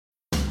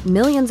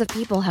Millions of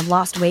people have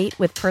lost weight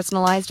with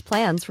personalized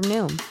plans from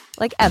Noom.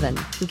 Like Evan,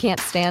 who can't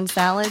stand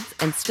salads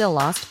and still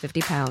lost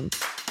 50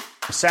 pounds.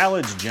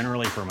 Salads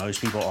generally for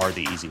most people are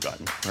the easy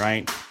button,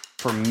 right?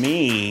 For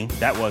me,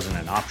 that wasn't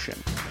an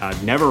option. I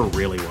never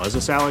really was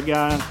a salad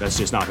guy. That's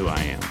just not who I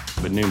am.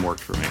 But Noom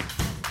worked for me.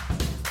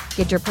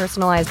 Get your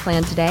personalized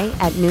plan today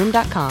at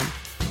Noom.com.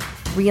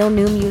 Real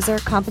Noom user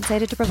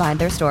compensated to provide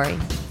their story.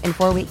 In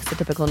 4 weeks, the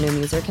typical Noom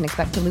user can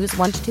expect to lose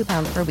 1 to 2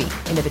 pounds per week.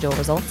 Individual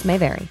results may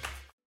vary.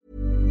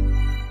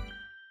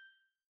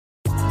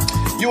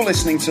 You're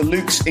listening to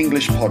Luke's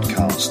English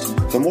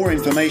Podcast. For more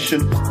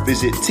information,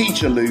 visit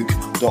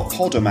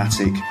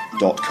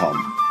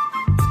teacherluke.podomatic.com.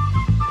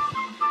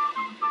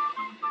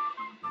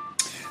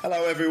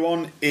 Hello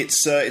everyone,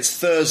 it's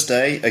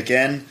Thursday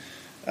again,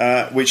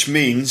 which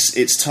means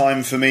it's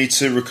time for me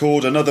to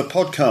record another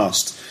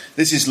podcast.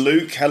 This is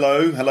Luke.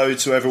 Hello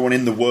to everyone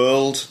in the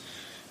world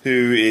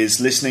who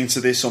is listening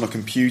to this on a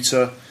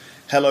computer.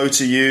 Hello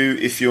to you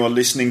if you are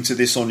listening to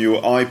this on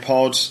your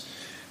iPod.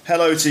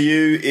 Hello to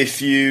you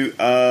if you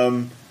are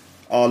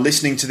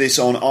listening to this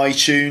on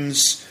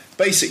iTunes.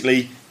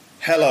 Basically,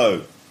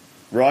 hello,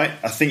 right?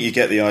 I think you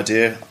get the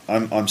idea.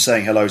 I'm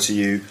saying hello to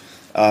you.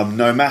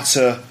 No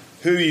matter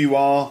who you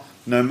are,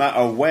 no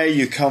matter where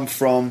you come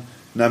from,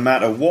 no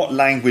matter what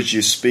language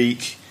you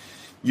speak,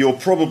 you're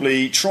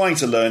probably trying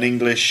to learn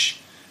English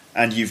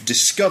and you've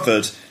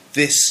discovered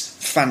this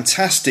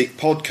fantastic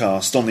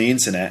podcast on the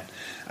internet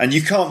and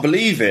you can't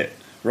believe it,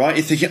 right?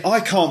 You're thinking, I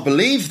can't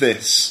believe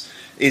this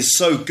is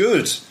so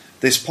good,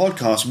 this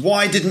podcast.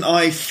 Why didn't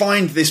I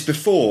find this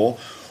before?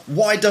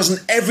 Why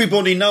doesn't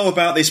everybody know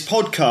about this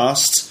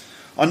podcast?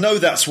 I know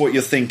that's what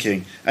you're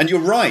thinking. And you're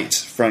right,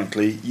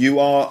 frankly. You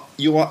are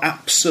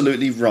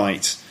absolutely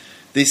right.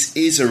 This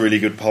is a really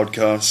good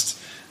podcast.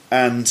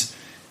 And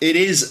it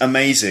is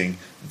amazing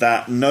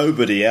that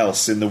nobody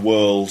else in the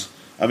world...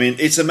 I mean,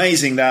 it's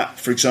amazing that,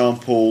 for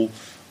example,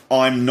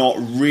 I'm not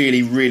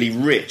really, really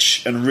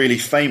rich and really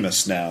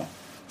famous now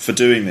for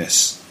doing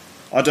this.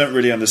 I don't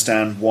really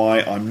understand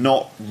why I'm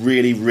not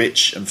really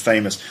rich and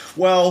famous.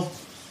 Well,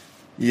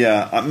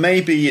 yeah,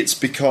 maybe it's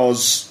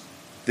because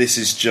this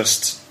is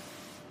just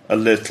a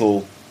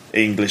little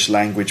English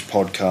language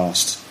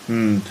podcast.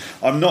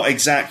 I'm not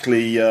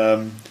exactly,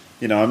 I'm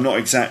not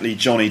exactly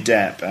Johnny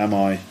Depp, am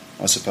I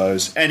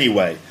suppose.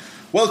 Anyway,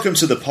 welcome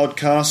to the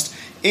podcast.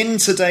 In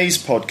today's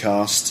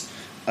podcast,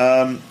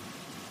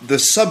 the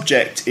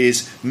subject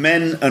is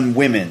men and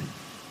women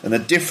and the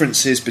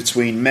differences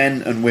between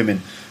men and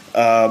women.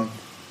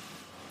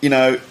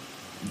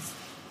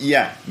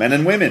 Men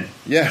and women.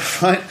 Yeah,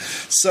 right.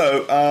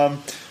 So,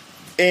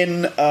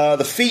 in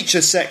the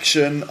feature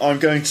section, I'm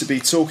going to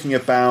be talking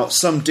about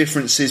some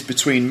differences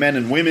between men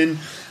and women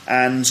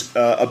and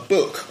a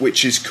book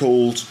which is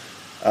called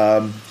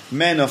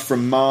Men Are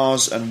From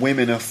Mars and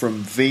Women Are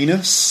From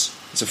Venus.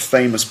 It's a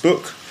famous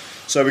book.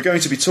 So we're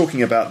going to be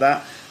talking about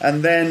that.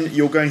 And then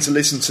you're going to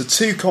listen to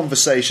two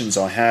conversations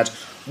I had.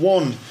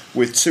 One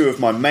with two of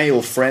my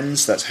male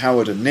friends, that's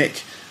Howard and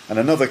Nick, and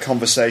another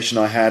conversation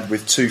I had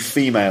with two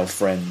female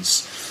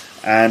friends.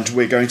 And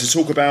we're going to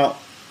talk about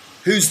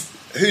who's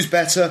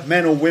better,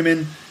 men or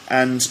women,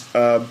 and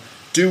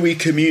do we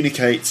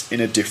communicate in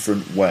a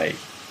different way?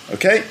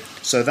 Okay,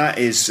 so that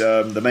is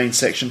the main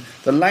section.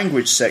 The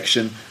language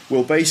section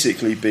will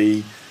basically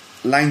be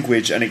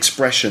language and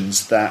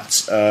expressions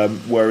that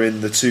were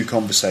in the two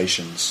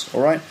conversations. All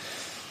right,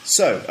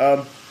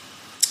 so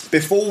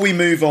before we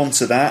move on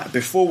to that,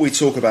 before we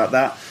talk about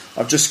that,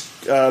 I've just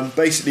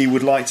basically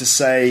would like to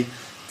say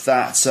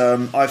that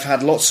I've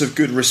had lots of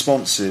good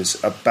responses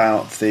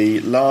about the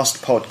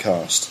last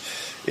podcast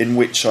in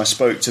which I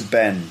spoke to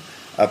Ben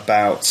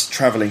about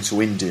travelling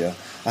to India.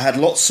 I had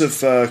lots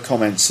of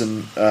comments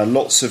and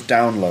lots of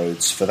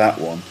downloads for that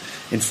one.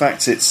 In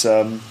fact, it's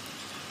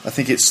I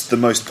think it's the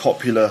most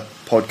popular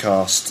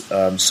podcast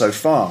so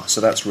far, so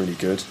that's really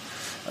good.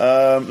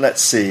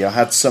 Let's see, I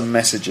had some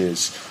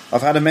messages.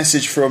 I've had a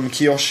message from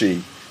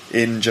Kiyoshi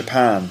in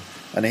Japan,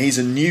 and he's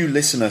a new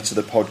listener to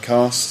the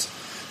podcast.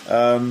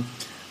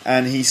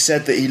 And he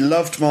said that he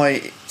loved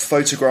my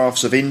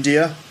photographs of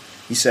India.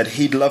 He said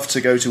he'd love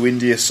to go to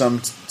India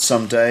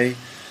someday.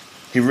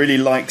 He really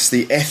likes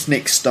the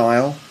ethnic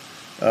style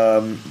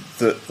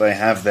that they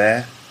have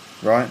there,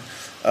 right?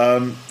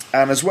 And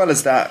as well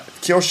as that,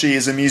 Kiyoshi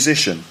is a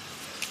musician.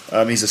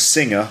 He's a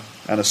singer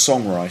and a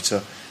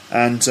songwriter.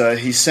 And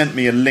he sent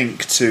me a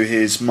link to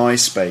his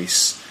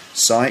MySpace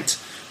site.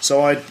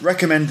 So I'd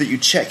recommend that you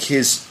check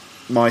his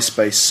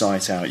MySpace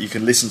site out. You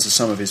can listen to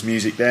some of his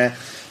music there.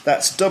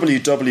 That's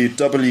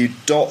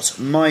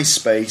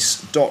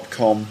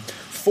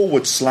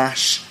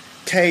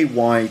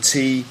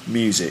www.myspace.com/KYT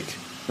music.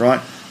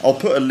 Right? I'll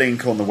put a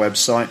link on the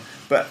website,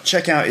 but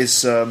check out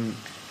his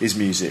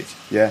music.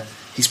 Yeah,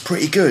 he's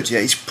pretty good.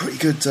 Yeah, he's a pretty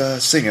good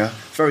singer,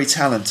 very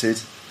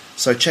talented.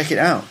 So check it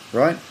out.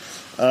 Right?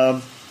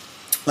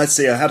 Let's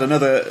see. I had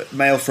another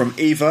mail from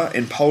Eva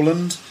in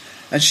Poland,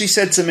 and she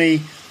said to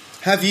me,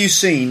 "Have you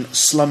seen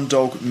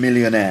Slumdog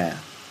Millionaire?"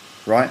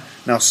 Right?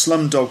 Now,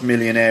 Slumdog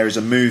Millionaire is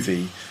a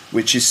movie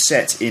which is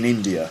set in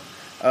India.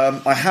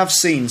 I have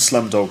seen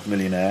Slumdog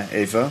Millionaire,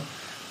 Eva,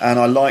 and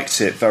I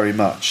liked it very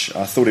much.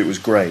 I thought it was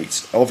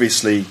great.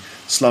 Obviously,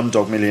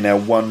 Slumdog Millionaire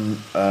won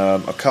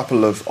a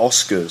couple of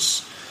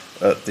Oscars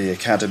at the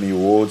Academy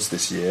Awards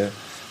this year,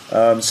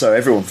 so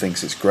everyone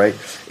thinks it's great.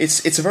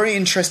 It's a very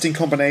interesting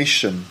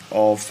combination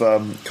of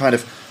kind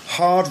of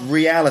hard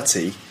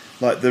reality,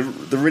 like the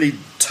really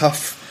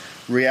tough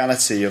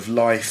reality of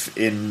life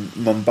in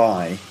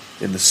Mumbai,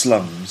 in the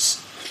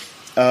slums,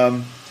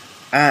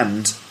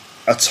 and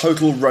a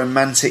total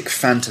romantic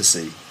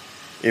fantasy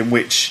in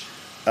which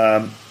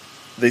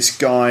this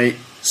guy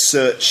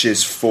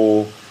searches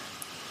for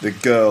the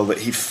girl that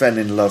he fell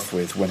in love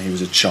with when he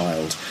was a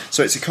child.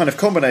 So it's a kind of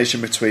combination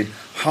between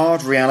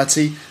hard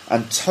reality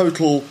and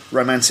total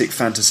romantic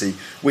fantasy,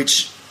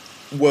 which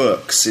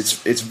works.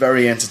 It's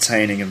very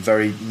entertaining and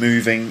very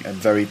moving and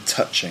very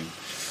touching.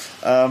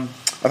 I've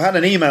had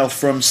an email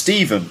from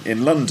Stephen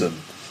in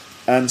London,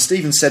 and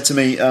Stephen said to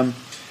me,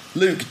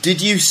 Luke,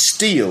 did you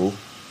steal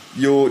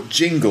your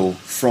jingle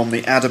from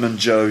the Adam and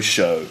Joe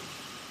show?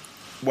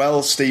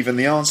 Well, Stephen,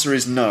 the answer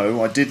is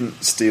no, I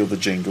didn't steal the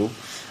jingle.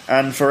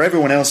 And for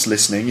everyone else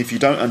listening, if you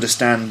don't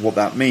understand what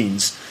that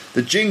means,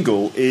 the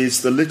jingle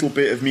is the little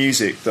bit of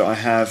music that I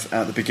have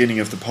at the beginning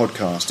of the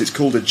podcast. It's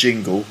called a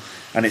jingle,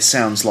 and it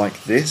sounds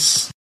like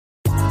this.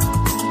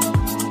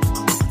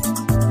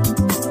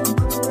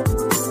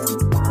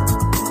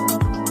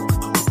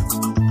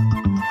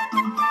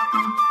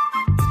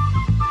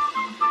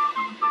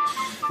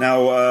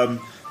 Now,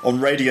 on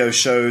radio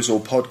shows or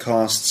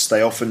podcasts,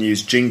 they often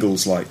use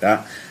jingles like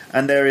that.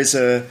 And there is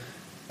a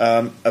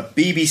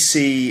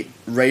BBC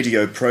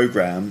radio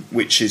programme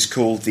which is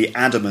called The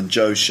Adam and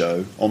Joe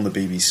Show on the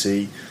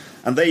BBC.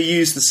 And they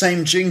use the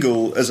same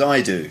jingle as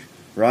I do,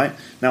 right?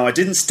 Now, I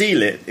didn't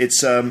steal it.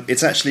 It's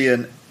actually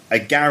a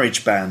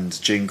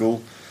GarageBand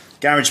jingle.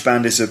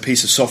 GarageBand is a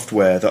piece of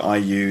software that I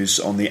use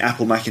on the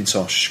Apple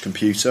Macintosh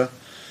computer.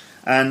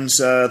 And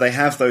they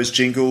have those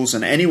jingles,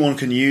 and anyone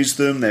can use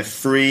them. They're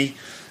free.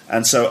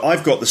 And so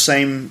I've got the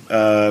same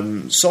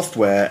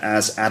software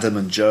as Adam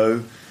and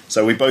Joe.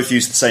 So we both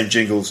use the same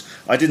jingles.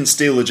 I didn't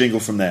steal the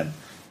jingle from them.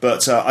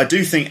 But I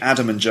do think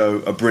Adam and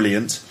Joe are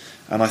brilliant.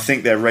 And I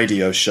think their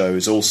radio show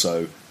is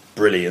also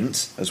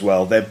brilliant as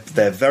well. They're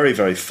very,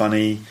 very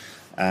funny.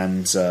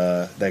 And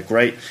they're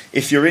great.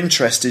 If you're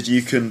interested,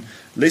 you can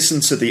listen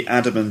to the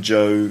Adam and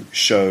Joe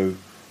show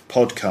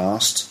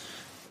podcast.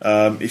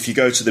 If you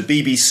go to the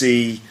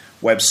BBC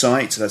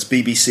website, that's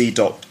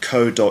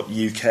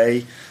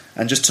bbc.co.uk,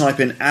 and just type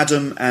in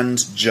Adam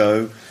and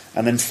Joe,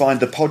 and then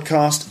find the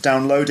podcast,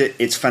 download it.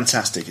 It's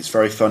fantastic. It's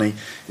very funny.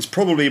 It's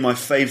probably my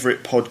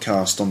favourite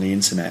podcast on the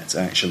internet,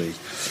 actually.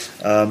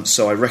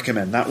 So I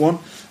recommend that one.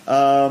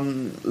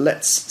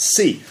 Let's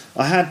see.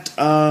 I had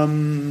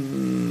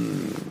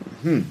an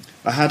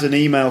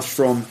email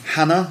from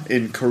Hannah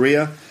in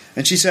Korea,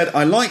 and she said,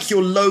 I like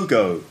your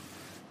logo.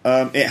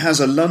 It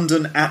has a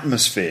London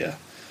atmosphere.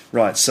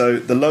 Right, so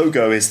the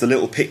logo is the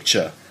little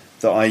picture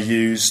that I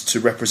use to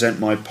represent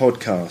my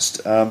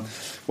podcast.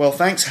 Well,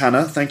 thanks,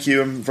 Hannah. Thank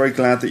you. I'm very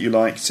glad that you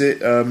liked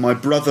it. My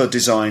brother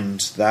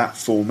designed that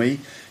for me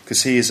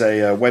because he is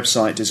a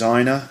website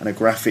designer and a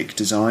graphic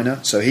designer,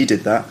 so he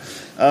did that.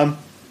 Now,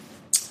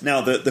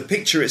 the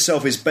picture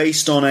itself is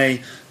based on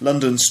a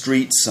London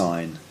street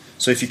sign.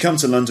 So if you come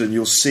to London,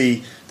 you'll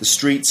see the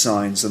street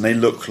signs, and they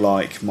look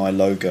like my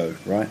logo,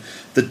 right?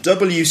 The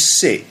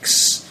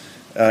W6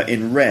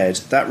 in red,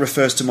 that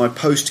refers to my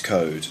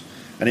postcode,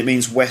 and it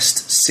means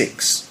West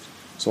 6.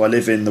 So I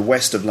live in the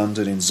west of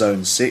London in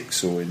Zone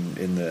 6, or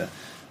in the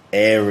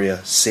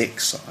Area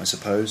 6, I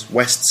suppose,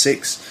 West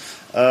 6.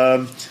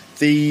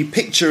 The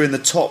picture in the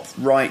top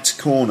right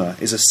corner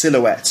is a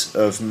silhouette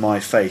of my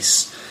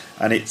face,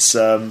 and it's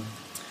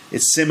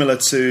similar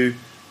to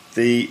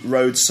the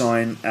road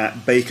sign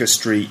at Baker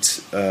Street,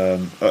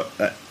 on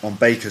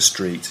Baker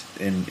Street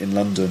in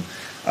London.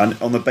 And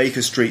on the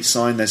Baker Street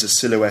sign, there's a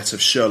silhouette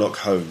of Sherlock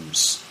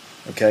Holmes.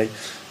 Okay,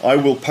 I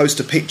will post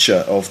a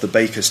picture of the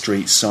Baker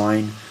Street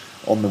sign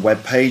on the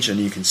webpage, and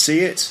you can see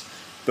it.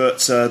 But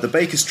the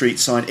Baker Street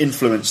sign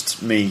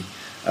influenced me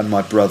and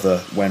my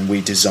brother when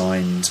we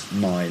designed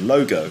my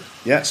logo.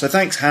 Yeah, so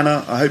thanks,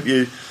 Hannah. I hope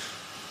you,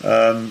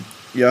 I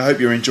hope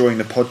you're enjoying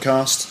the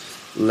podcast.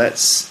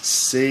 Let's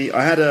see.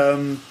 I had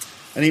an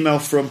email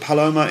from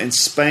Paloma in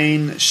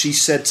Spain. She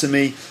said to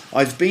me,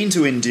 I've been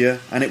to India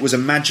and it was a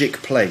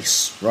magic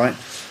place, right?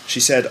 She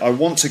said, I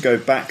want to go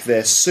back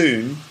there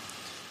soon,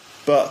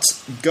 but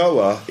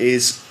Goa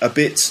is a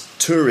bit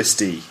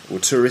touristy or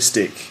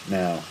touristic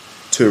now.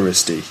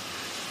 Touristy.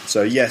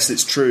 So yes,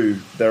 it's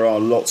true. There are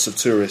lots of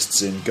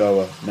tourists in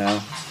Goa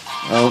now.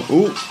 I've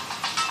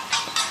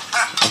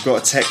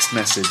got a text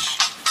message.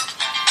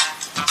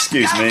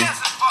 Excuse me.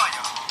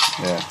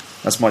 Yeah.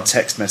 That's my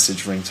text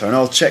message ringtone.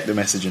 I'll check the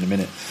message in a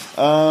minute.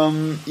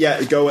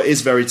 Goa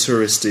is very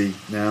touristy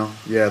now.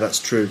 Yeah, that's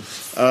true.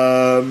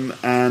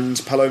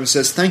 And Paloma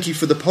says, thank you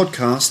for the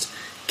podcast.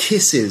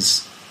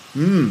 Kisses.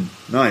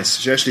 Nice.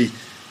 She actually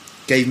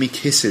gave me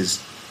kisses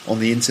on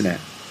the internet.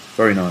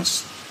 Very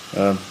nice.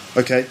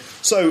 Okay.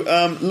 So,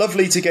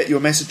 lovely to get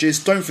your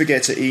messages. Don't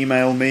forget to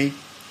email me,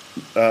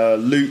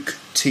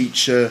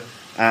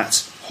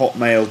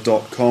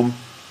 luketeacher@hotmail.com.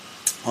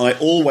 I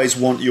always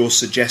want your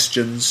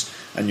suggestions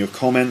and your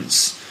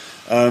comments.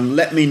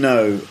 Let me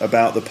know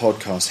about the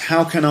podcast.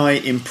 How can I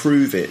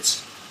improve it?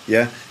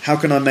 Yeah? How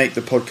can I make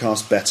the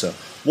podcast better?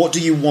 What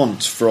do you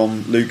want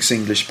from Luke's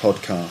English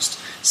podcast?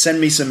 Send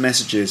me some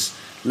messages.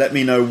 Let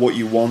me know what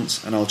you want,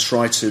 and I'll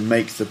try to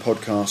make the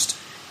podcast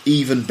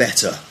even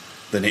better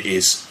than it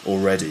is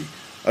already.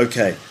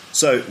 Okay,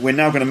 so we're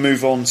now going to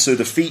move on to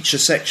the feature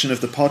section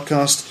of the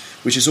podcast,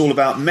 which is all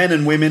about men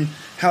and women,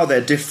 how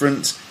they're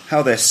different,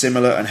 how they're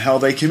similar, and how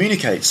they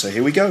communicate. So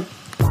here we go.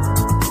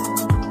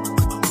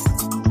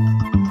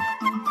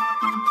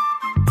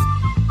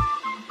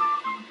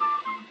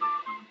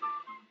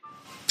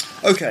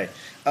 Okay,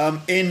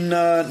 in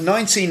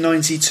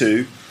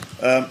 1992,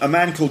 a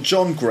man called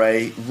John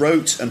Gray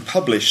wrote and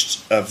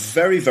published a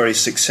very, very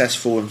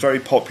successful and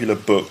very popular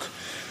book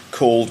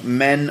called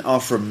Men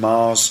Are From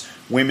Mars,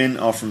 Women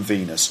Are From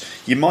Venus.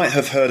 You might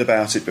have heard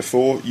about it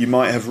before, you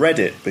might have read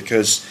it,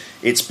 because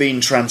it's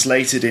been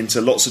translated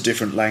into lots of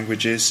different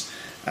languages,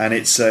 and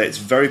it's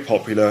very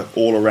popular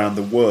all around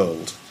the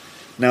world.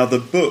 Now, the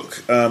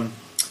book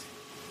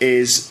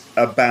is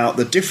about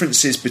the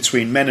differences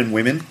between men and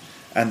women,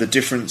 and the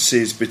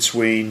differences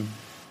between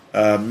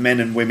men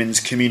and women's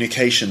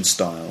communication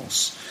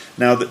styles.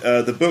 Now,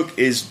 the book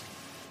is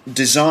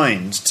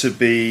designed to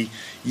be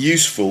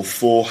useful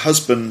for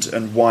husband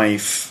and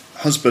wife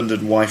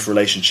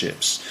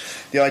relationships.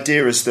 The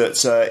idea is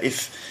that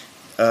if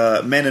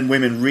men and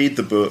women read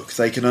the book,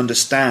 they can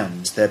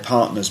understand their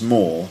partners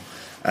more,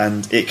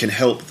 and it can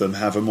help them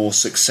have a more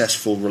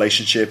successful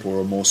relationship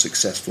or a more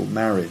successful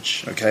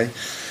marriage. Okay,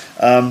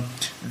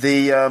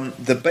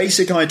 the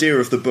basic idea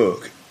of the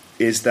book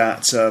is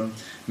that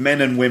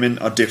men and women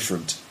are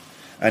different,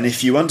 and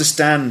if you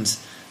understand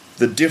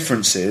the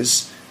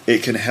differences,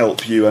 it can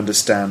help you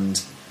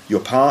understand your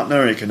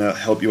partner. It can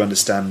help you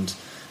understand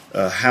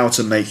how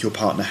to make your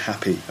partner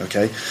happy.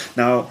 Okay.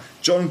 Now,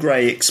 John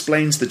Gray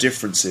explains the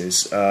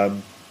differences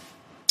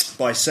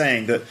by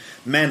saying that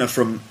men are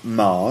from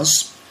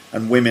Mars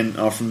and women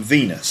are from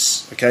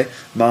Venus. Okay,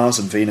 Mars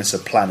and Venus are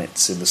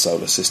planets in the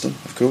solar system,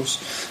 of course.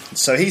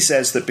 So he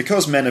says that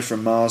because men are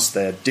from Mars,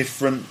 they're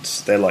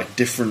different. They're like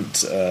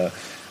a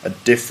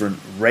different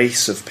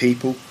race of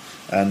people,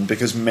 and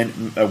because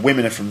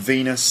women are from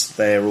Venus,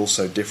 they are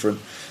also different.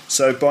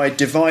 So by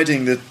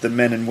dividing the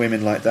men and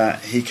women like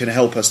that, he can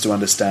help us to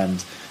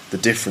understand the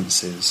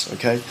differences.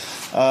 Okay,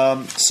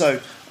 so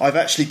I've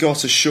actually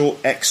got a short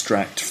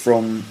extract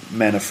from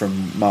Men Are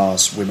From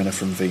Mars, Women Are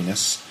From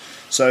Venus.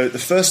 So the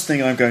first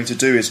thing I'm going to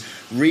do is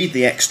read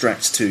the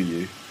extract to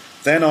you.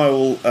 Then I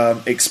will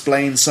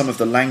explain some of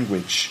the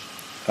language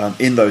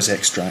in those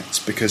extracts,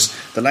 because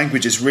the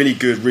language is really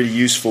good, really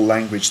useful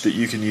language that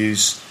you can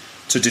use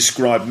to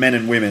describe men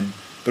and women,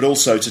 but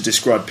also to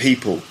describe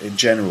people in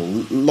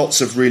general. Lots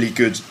of really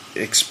good,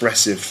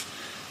 expressive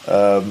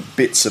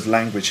bits of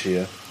language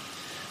here.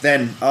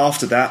 Then,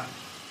 after that,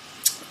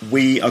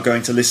 we are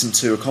going to listen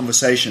to a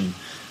conversation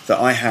that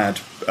I had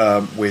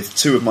with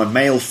two of my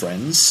male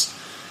friends,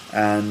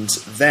 and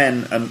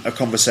then a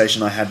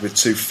conversation I had with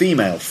two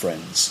female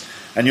friends.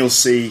 And you'll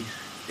see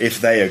if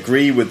they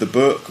agree with the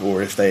book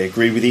or if they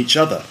agree with each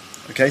other.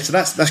 Okay, so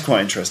that's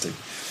quite interesting.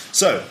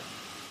 So,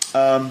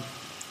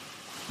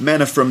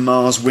 men are from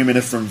Mars, women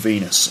are from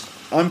Venus.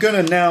 I'm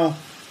going to now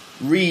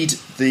read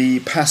the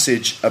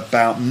passage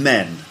about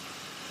men.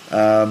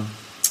 So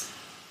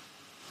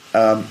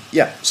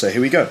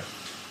here we go.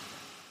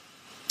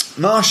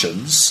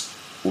 Martians,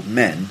 or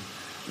men,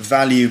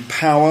 value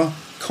power,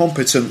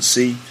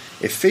 competency,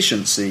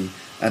 efficiency,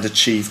 and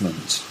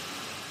achievement.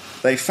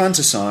 They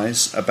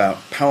fantasize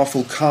about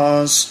powerful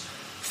cars,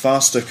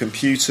 faster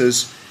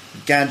computers,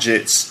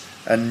 gadgets,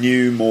 and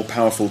new, more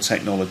powerful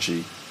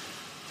technology.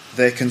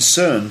 They're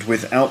concerned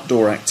with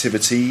outdoor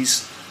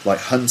activities like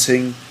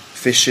hunting,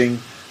 fishing,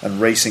 and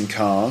racing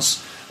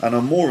cars, and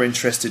are more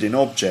interested in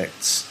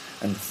objects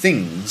and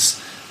things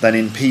than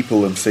in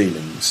people and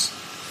feelings.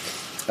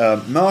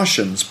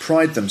 Martians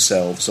pride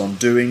themselves on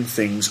doing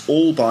things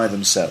all by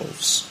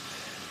themselves,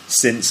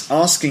 since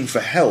asking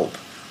for help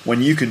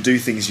when you can do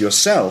things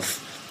yourself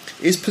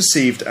is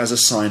perceived as a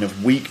sign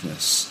of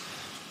weakness.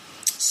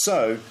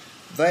 So,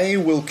 they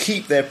will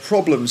keep their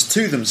problems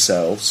to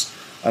themselves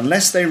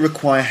unless they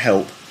require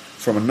help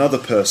from another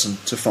person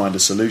to find a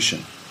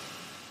solution.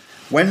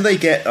 When they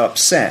get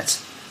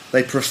upset,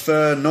 they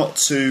prefer not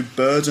to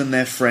burden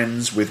their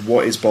friends with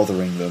what is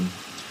bothering them,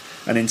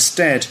 and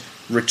instead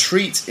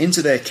retreat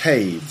into their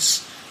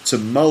caves to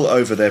mull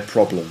over their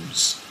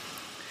problems.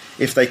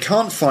 If they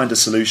can't find a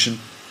solution,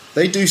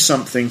 they do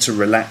something to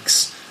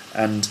relax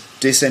and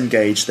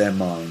disengage their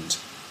mind.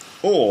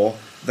 Or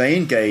they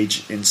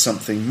engage in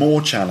something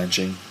more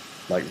challenging,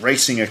 like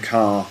racing a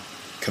car,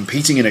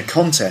 competing in a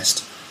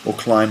contest, or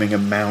climbing a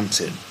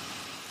mountain.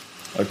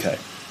 Okay,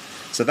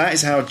 so that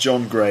is how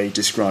John Gray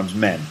describes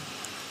men.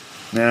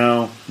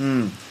 Now,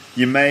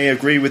 you may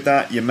agree with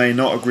that, you may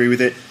not agree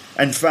with it.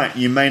 In fact,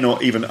 you may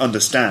not even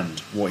understand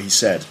what he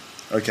said.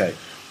 Okay,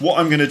 what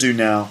I'm going to do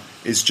now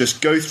is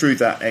just go through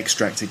that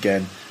extract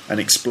again and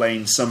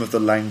explain some of the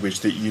language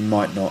that you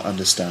might not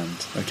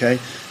understand. Okay,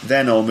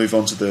 then I'll move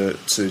on to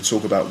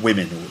talk about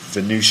women, or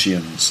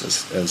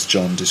Venusians, as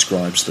John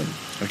describes them.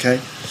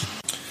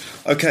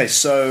 Okay,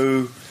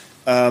 so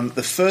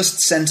the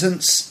first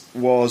sentence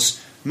was: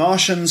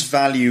 Martians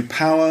value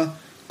power,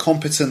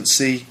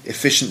 competency,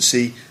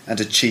 efficiency, and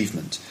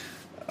achievement.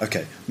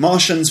 Okay,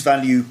 Martians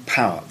value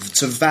power.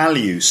 To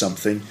value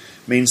something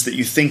means that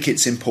you think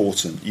it's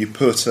important. You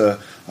put a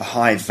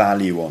high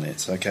value on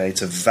it, okay,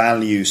 to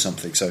value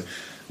something. So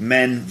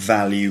men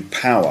value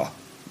power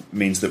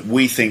means that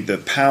we think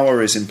that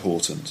power is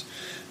important.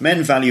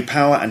 Men value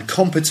power and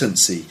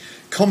competency.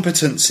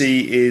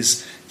 Competency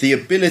is the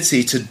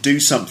ability to do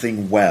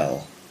something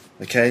well,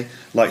 okay,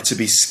 like to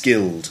be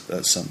skilled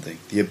at something,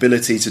 the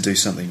ability to do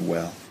something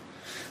well.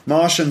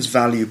 Martians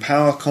value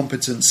power,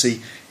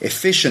 competency,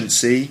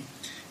 efficiency.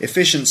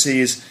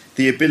 Efficiency is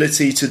the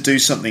ability to do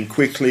something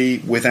quickly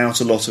without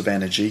a lot of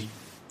energy,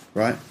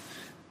 right?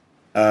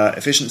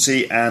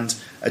 Efficiency and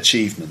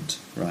achievement,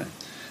 right?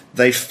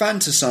 They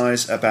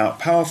fantasize about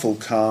powerful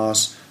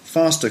cars,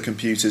 faster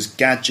computers,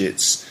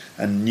 gadgets,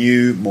 and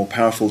new, more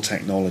powerful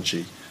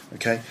technology,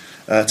 okay?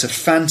 To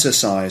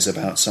fantasize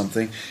about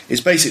something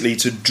is basically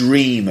to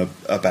dream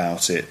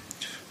about it,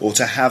 or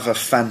to have a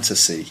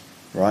fantasy,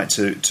 right?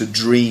 To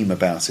dream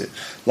about it.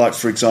 Like,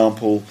 for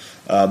example,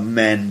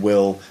 men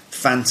will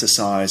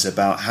fantasize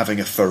about having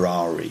a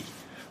Ferrari,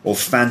 or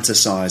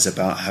fantasize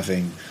about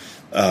having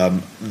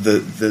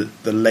the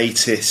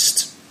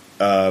latest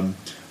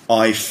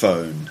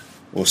iPhone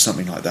or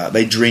something like that.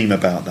 They dream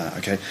about that,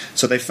 okay?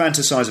 So they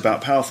fantasize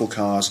about powerful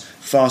cars,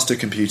 faster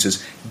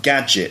computers,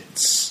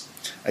 gadgets.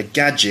 A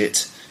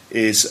gadget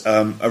is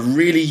a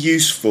really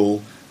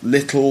useful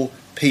little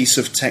piece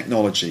of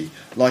technology,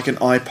 like an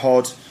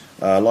iPod,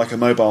 like a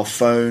mobile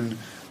phone,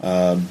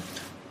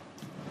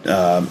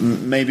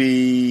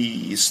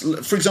 maybe,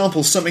 for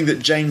example, something that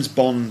James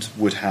Bond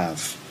would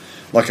have,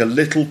 like a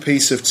little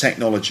piece of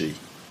technology.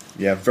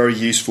 Yeah, very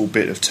useful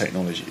bit of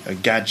technology, a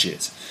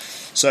gadget.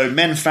 So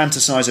men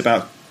fantasize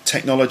about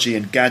technology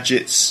and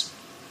gadgets,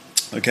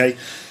 okay?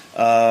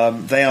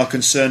 They are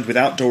concerned with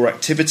outdoor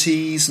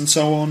activities and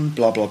so on,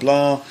 blah, blah,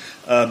 blah.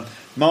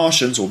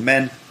 Martians, or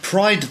men,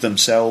 pride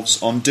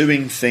themselves on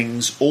doing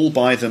things all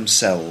by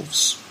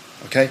themselves,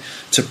 okay?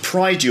 To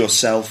pride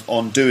yourself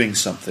on doing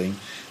something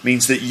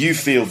means that you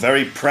feel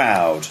very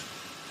proud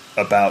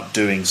about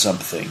doing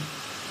something,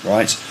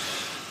 right?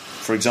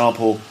 For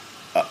example,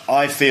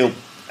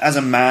 as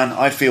a man,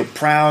 I feel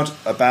proud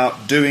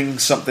about doing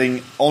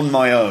something on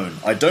my own.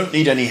 I don't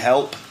need any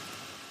help,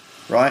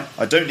 right?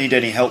 I don't need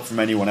any help from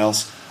anyone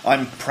else.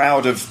 I'm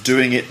proud of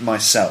doing it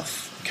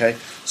myself, okay?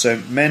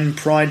 So men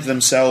pride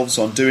themselves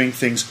on doing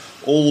things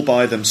all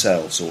by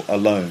themselves or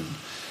alone.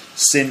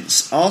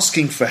 Since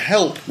asking for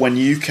help when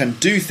you can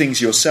do things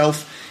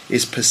yourself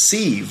is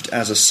perceived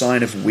as a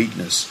sign of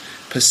weakness.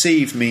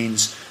 Perceived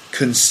means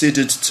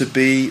considered to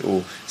be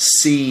or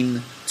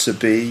seen to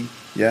be,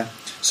 yeah?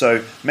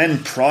 So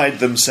men pride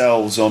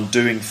themselves on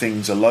doing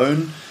things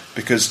alone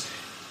because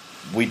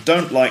we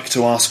don't like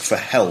to ask for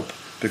help,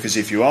 because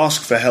if you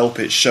ask for help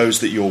it shows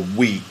that you're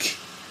weak,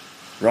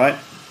 right?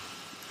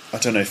 I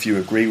don't know if you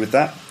agree with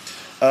that.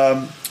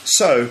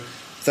 So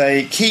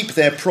they keep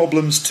their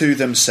problems to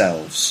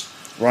themselves,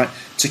 right?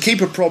 To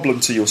keep a problem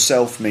to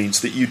yourself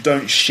means that you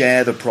don't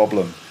share the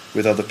problem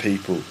with other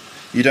people.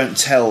 You don't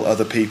tell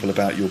other people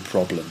about your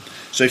problem.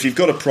 So if you've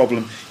got a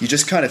problem, you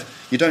just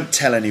you don't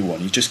tell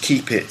anyone. You just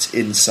keep it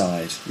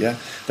inside, yeah?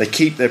 They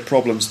keep their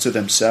problems to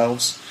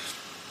themselves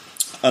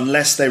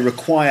unless they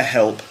require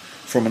help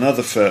from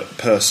another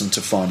person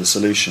to find a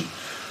solution.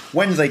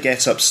 When they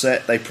get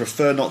upset, they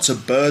prefer not to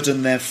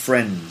burden their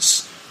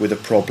friends with a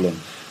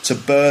problem. To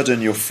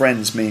burden your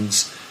friends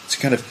means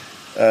to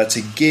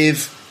to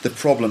give the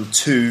problem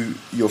to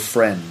your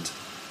friend.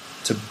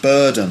 To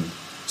burden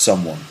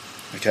someone,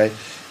 okay?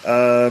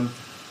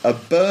 A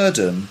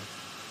burden,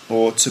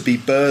 or to be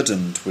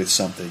burdened with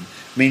something,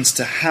 means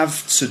to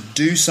have to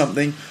do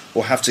something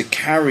or have to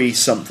carry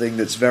something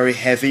that's very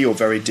heavy or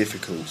very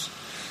difficult.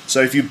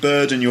 So if you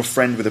burden your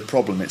friend with a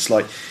problem, it's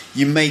like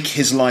you make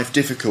his life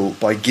difficult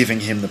by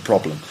giving him the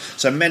problem.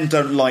 So men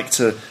don't like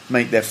to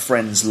make their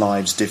friends'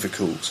 lives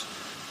difficult.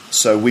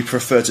 So we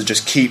prefer to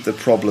just keep the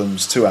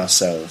problems to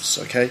ourselves,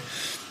 okay?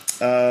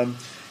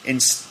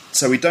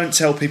 So we don't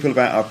tell people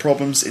about our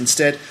problems.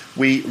 Instead,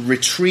 we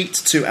retreat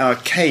to our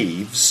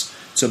caves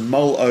to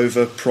mull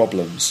over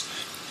problems.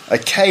 A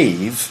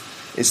cave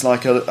is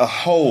like a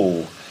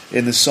hole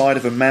in the side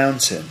of a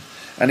mountain,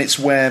 and it's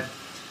where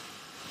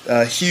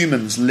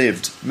humans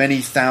lived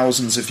many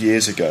thousands of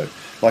years ago,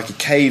 like a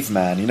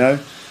caveman, you know,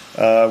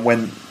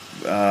 when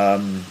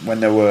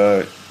there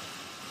were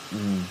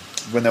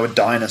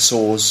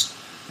dinosaurs.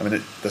 I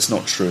mean, that's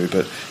not true,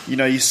 but you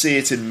know, you see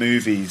it in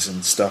movies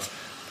and stuff.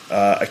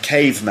 A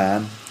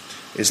caveman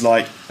is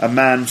like a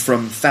man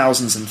from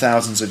thousands and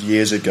thousands of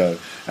years ago,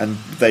 and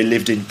they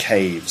lived in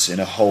caves in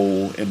a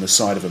hole in the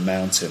side of a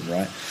mountain,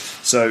 right?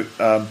 So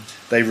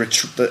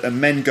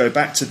men go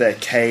back to their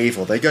cave,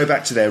 or they go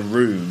back to their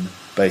room,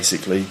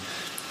 basically,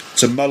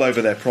 to mull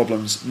over their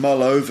problems.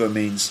 Mull over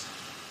means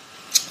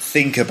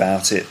think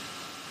about it,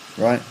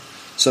 right?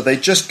 So they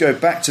just go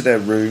back to their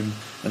room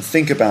and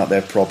think about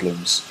their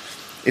problems.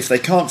 If they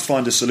can't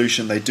find a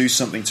solution, they do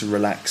something to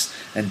relax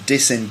and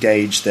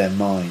disengage their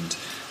mind.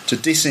 To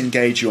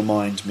disengage your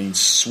mind means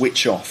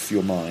switch off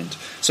your mind.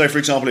 So, for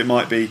example, it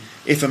might be,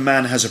 if a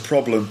man has a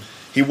problem,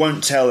 he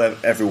won't tell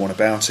everyone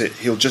about it.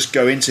 He'll just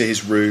go into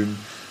his room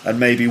and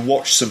maybe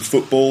watch some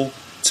football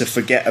to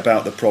forget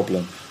about the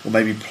problem, or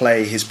maybe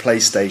play his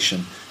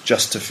PlayStation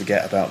just to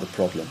forget about the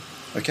problem.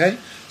 Okay?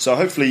 So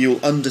hopefully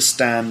you'll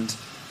understand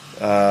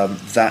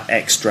that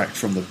extract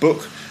from the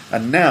book.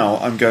 And now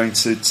I'm going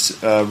to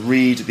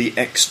read the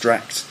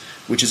extract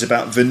which is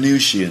about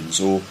Venusians,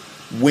 or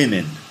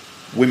women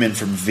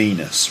from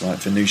Venus, right?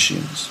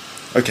 Venusians.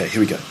 Okay,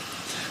 here we go.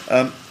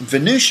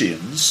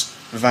 Venusians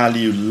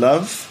value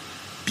love,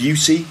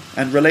 beauty,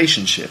 and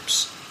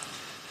relationships.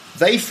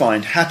 They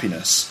find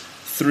happiness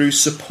through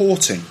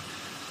supporting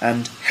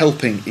and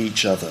helping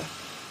each other.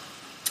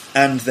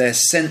 And their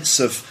sense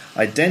of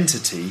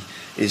identity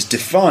is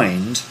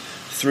defined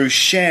through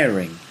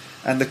sharing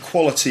and the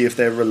quality of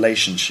their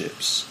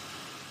relationships.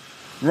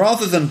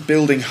 Rather than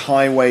building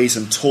highways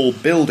and tall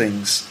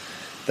buildings,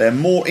 they're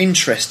more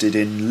interested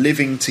in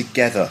living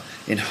together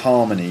in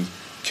harmony,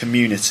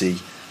 community,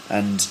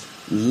 and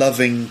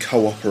loving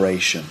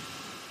cooperation.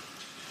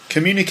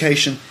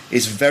 Communication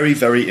is very,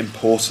 very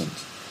important,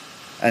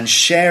 and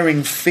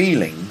sharing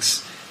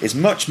feelings is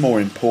much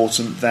more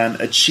important than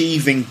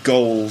achieving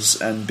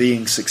goals and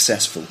being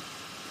successful.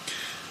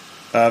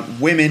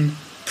 Women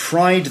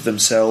pride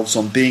themselves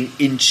on being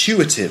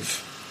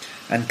intuitive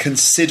and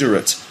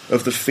considerate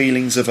of the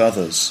feelings of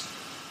others.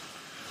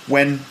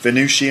 When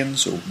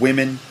Venusians, or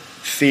women,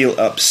 feel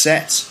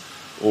upset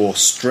or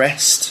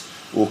stressed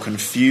or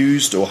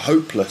confused or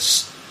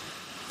hopeless,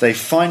 they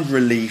find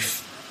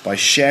relief by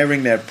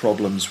sharing their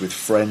problems with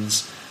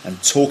friends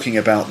and talking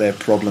about their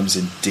problems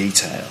in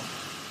detail.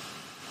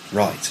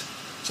 Right,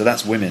 so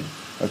that's women.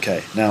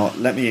 Okay, now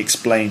let me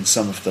explain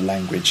some of the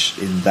language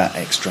in that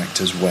extract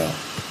as well.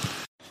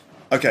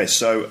 Okay,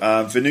 so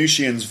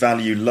Venusians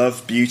value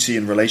love, beauty,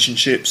 and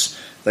relationships.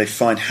 They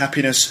find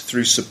happiness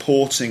through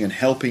supporting and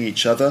helping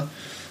each other.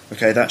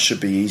 Okay, that should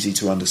be easy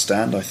to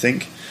understand, I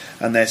think.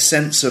 And their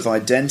sense of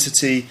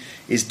identity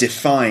is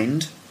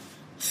defined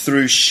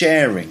through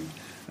sharing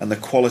and the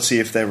quality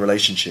of their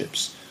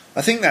relationships.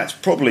 I think that's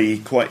probably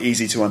quite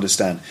easy to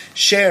understand.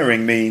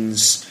 Sharing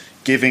means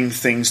giving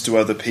things to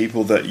other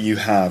people that you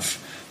have.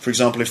 For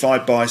example, if I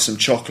buy some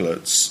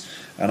chocolates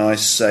and I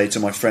say to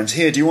my friends,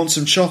 "Here, do you want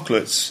some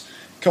chocolates?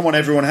 Come on,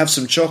 everyone, have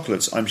some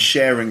chocolates." I'm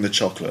sharing the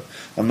chocolate.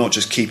 I'm not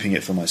just keeping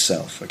it for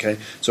myself, okay?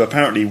 So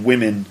apparently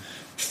women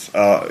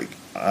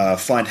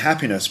find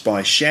happiness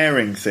by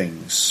sharing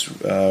things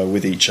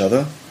with each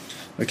other,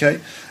 okay?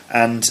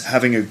 And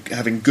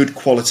having good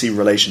quality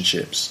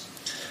relationships.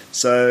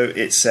 So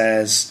it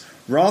says,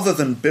 rather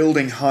than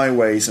building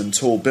highways and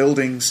tall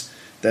buildings,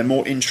 they're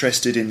more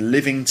interested in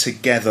living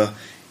together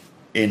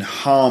in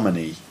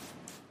harmony,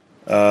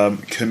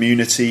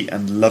 community,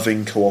 and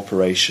loving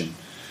cooperation.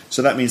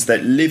 So that means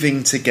that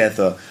living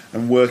together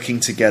and working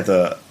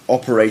together,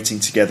 operating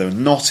together,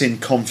 not in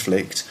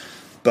conflict,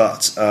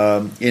 but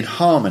in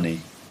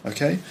harmony.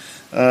 Okay?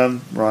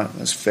 Right,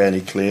 that's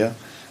fairly clear.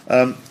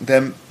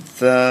 Then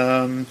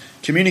the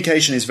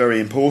communication is very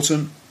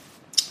important.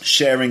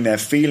 Sharing their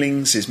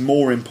feelings is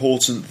more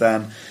important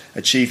than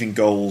achieving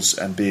goals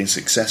and being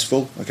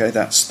successful. Okay,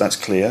 that's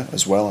clear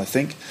as well, I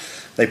think.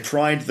 They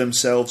pride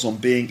themselves on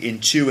being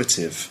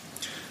intuitive.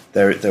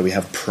 There we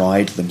have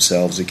pride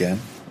themselves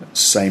again.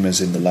 Same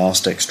as in the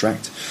last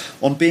extract,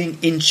 on being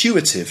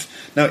intuitive.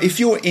 Now, if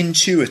you're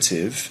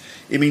intuitive,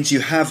 it means you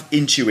have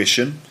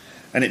intuition,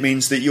 and it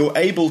means that you're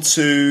able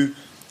to,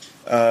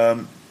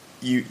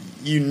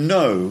 you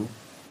know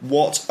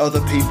what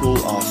other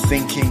people are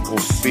thinking or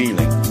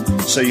feeling.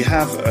 So you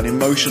have an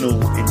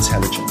emotional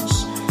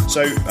intelligence.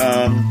 So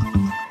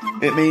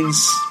it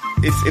means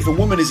if a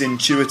woman is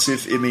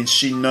intuitive, it means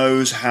she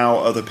knows how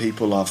other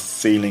people are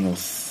feeling or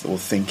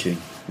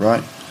thinking,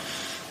 right?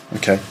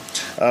 Okay.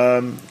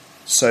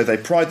 So they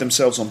pride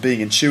themselves on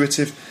being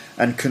intuitive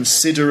and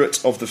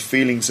considerate of the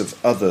feelings of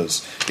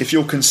others. If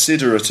you're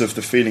considerate of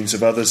the feelings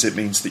of others, it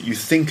means that you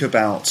think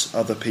about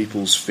other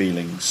people's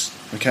feelings.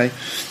 Okay?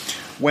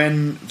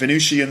 When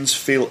Venusians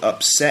feel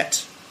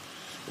upset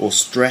or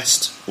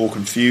stressed or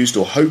confused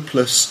or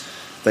hopeless,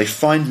 they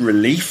find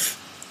relief.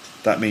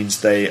 That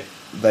means they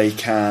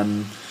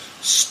can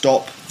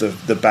stop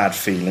the bad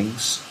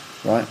feelings,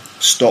 right?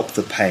 Stop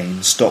the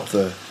pain, stop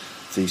the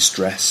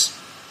stress,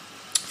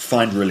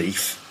 find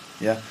relief,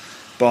 yeah,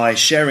 by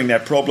sharing their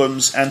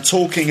problems and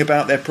talking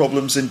about their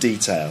problems in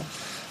detail.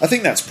 I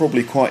think that's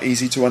probably quite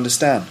easy to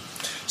understand.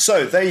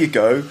 So there you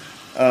go.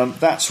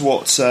 That's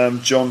what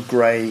John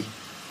Gray.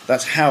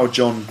 That's how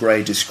John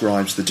Gray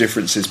describes the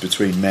differences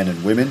between men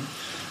and women.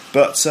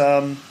 But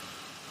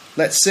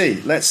let's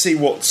see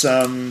what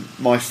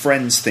my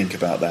friends think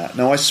about that.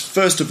 Now,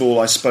 first of all,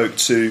 I spoke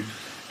to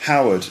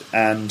Howard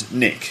and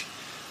Nick.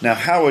 Now,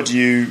 Howard,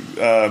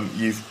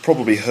 you've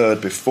probably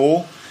heard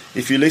before.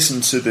 If you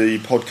listen to the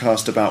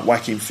podcast about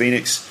Joaquin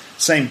Phoenix,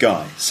 same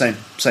guy, same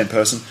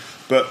person,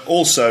 but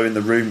also in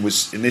the room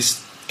in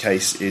this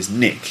case is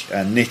Nick,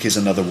 and Nick is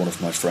another one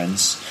of my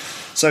friends.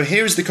 So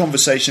here is the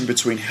conversation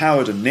between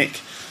Howard and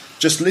Nick.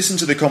 Just listen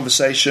to the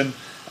conversation,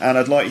 and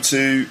I'd like you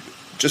to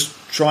just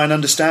try and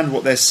understand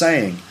what they're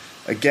saying.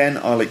 Again,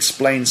 I'll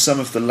explain some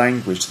of the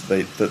language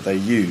that they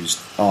used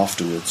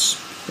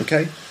afterwards.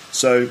 Okay?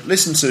 So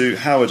listen to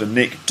Howard and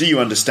Nick. Do you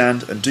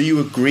understand, and do you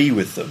agree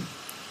with them?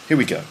 Here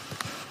we go.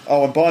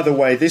 Oh, and by the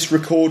way, this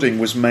recording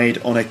was made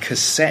on a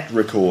cassette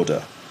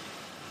recorder.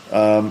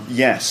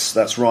 Yes,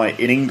 that's right.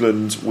 In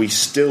England, we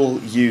still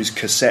use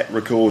cassette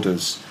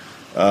recorders.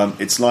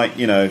 It's like,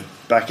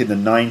 back in the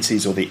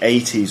 90s or the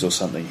 80s or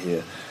something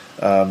here.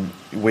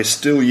 We're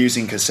still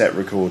using cassette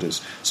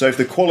recorders. So if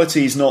the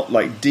quality is not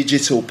like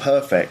digital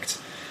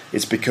perfect,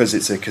 it's because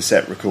it's a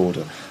cassette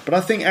recorder. But I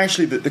think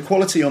actually that the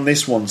quality on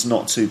this one's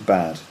not too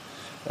bad.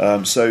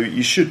 So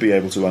you should be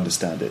able to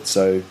understand it.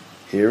 So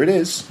here it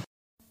is.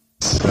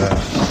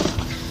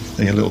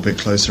 Getting a little bit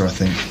closer, I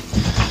think.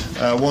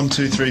 1,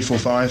 2, 3, 4,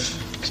 5.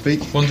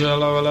 Speak. 1, 2,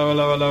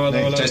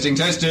 hello.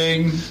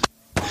 Testing.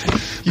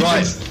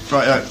 Right.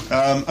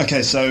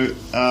 Okay, so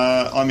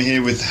I'm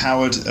here with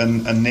Howard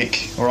and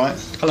Nick. All right.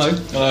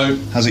 Hello.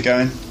 How's it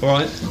going? All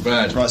right. Not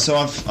bad. Right. So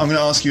I'm going to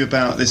ask you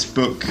about this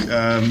book,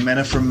 Men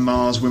Are From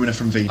Mars, Women Are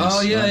From Venus.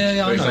 Oh yeah, right?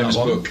 yeah. Very famous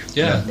book.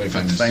 Yeah, very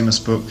famous. Famous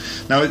book.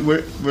 Now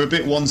we're a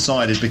bit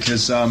one-sided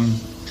because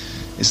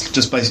it's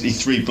just basically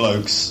three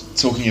blokes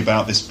talking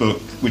about this book,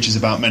 which is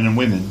about men and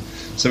women.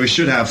 So we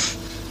should have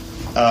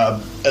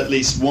at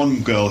least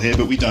one girl here,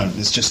 but we don't.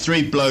 It's just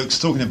three blokes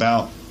talking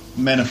about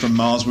Men Are From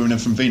Mars, Women Are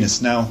From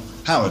Venus. Now,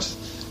 Howard,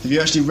 have you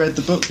actually read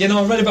the book? Yeah,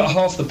 no, I read about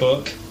half the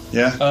book.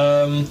 Yeah.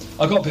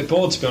 I got a bit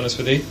bored, to be honest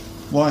with you.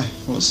 Why?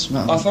 What's the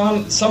matter? I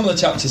found some of the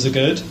chapters are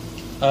good.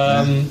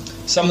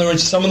 Some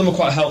of them were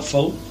quite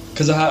helpful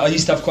because I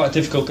used to have quite a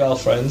difficult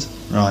girlfriend,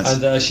 Right.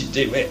 And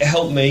it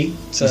helped me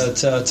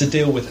to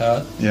deal with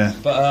her. Yeah.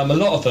 But a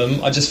lot of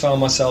them, I just found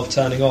myself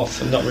turning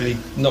off and not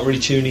really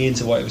tuning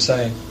into what it was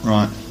saying.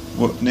 Right.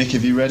 What, Nick?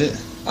 Have you read it?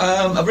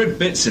 I've read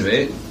bits of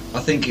it. I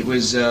think it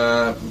was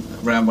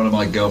around one of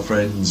my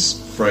girlfriend's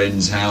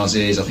friends'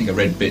 houses. I think I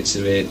read bits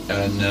of it,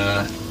 and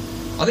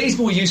I think it's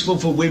more useful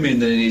for women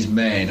than it is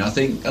men. I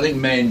think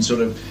men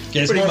sort of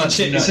it's pretty more much.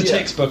 it's a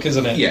chick's book,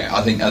 isn't it? Yeah,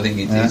 I think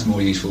it's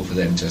more useful for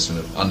them to sort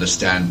of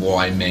understand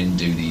why men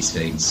do these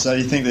things. So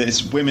you think that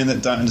it's women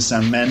that don't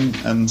understand men,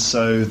 and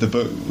so the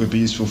book would be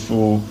useful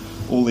for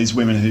all these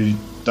women who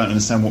don't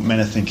understand what men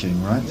are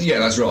thinking, right? Yeah,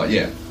 that's right.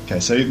 Yeah. Okay,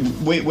 so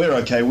we're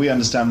okay. We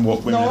understand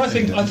what women are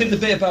thinking. I think the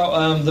bit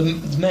about the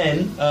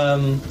men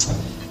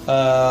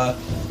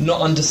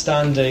not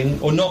understanding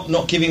or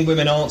not giving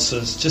women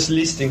answers, just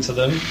listening to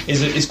them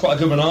is quite a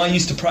good one. I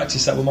used to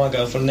practice that with my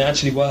girlfriend, and it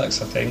actually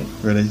works, I think.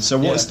 Really? So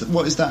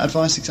what is that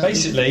advice exactly?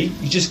 Basically,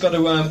 you just got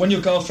to when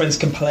your girlfriend's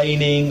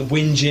complaining,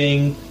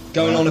 whinging,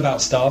 going on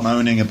about stuff,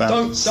 moaning about,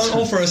 don't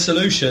offer her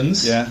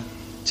solutions. Yeah.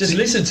 Just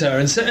listen to her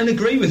and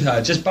agree with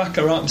her. Just back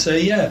her up and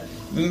say, yeah,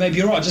 maybe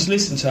you're right. Just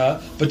listen to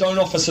her, but don't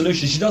offer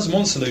solutions. She doesn't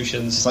want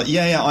solutions. It's like,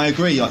 yeah, I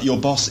agree. Like, your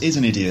boss is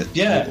an idiot.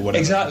 Yeah, or whatever.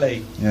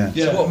 exactly. Yeah.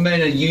 So what men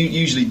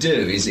usually do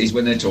is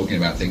when they're talking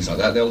about things like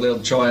that,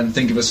 they'll try and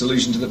think of a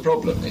solution to the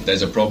problem. If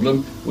there's a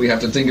problem, we have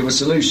to think of a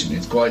solution.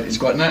 It's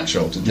quite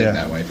natural to think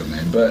that way for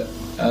men,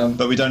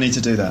 but we don't need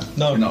to do that.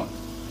 No, we're not.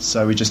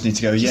 So we just need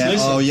to go, listen.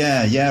 Oh,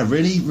 yeah,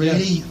 really?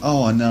 Yeah.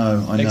 Oh, I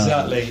know.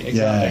 Exactly.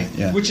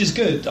 Yeah. Which is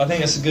good. I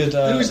think that's a good...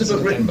 Who was the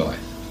book written by?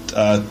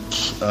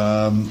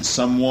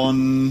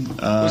 Someone...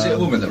 was it a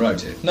woman that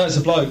wrote it? No, it's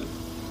a bloke.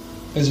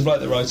 It was a bloke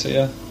that wrote it,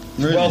 yeah.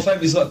 Really? Well,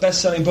 famous, it's like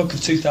best-selling book of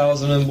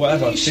 2000 and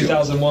whatever, Sure?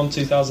 2001,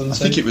 2002.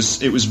 I think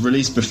it was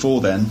released before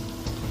then,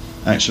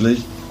 actually.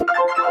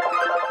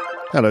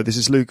 Hello, this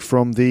is Luke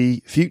from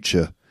the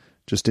future.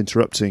 Just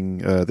interrupting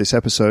this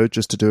episode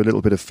just to do a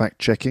little bit of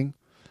fact-checking.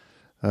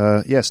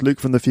 Yes, Luke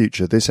from the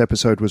future. This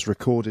episode was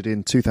recorded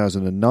in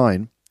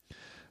 2009,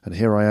 and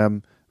here I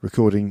am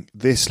recording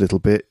this little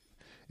bit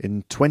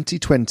in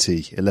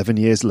 2020, 11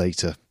 years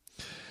later.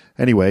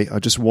 Anyway, I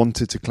just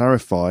wanted to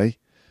clarify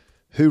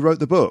who wrote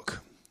the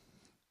book.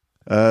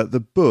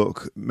 The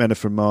book, Men Are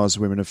From Mars,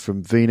 Women Are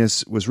From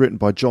Venus, was written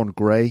by John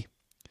Gray,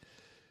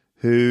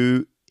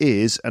 who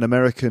is an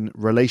American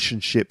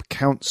relationship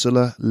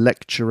counsellor,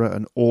 lecturer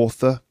and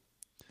author.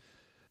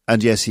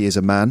 And yes, he is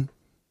a man.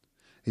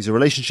 He's a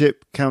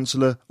relationship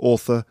counsellor,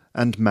 author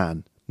and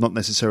man, not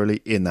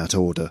necessarily in that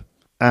order.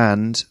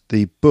 And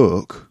the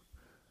book,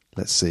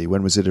 let's see,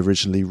 when was it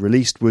originally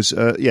released?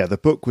 The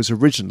book was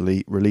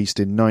originally released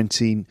in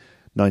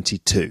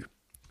 1992.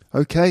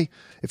 Okay,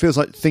 it feels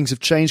like things have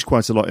changed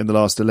quite a lot in the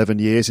last 11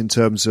 years in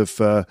terms of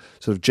sort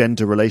of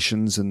gender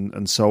relations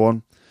and so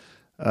on.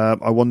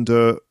 I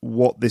wonder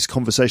what this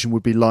conversation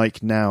would be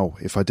like now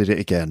if I did it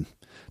again.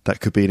 that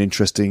could be an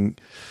interesting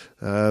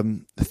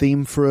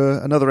theme for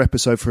another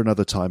episode for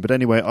another time. But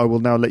anyway, I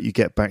will now let you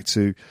get back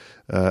to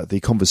the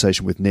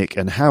conversation with Nick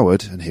and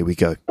Howard, and here we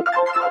go.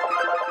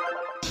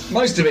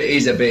 Most of it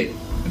is a bit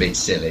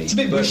silly. It's a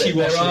bit but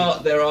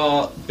wishy-washy. there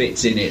are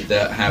bits in it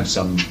that have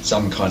some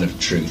kind of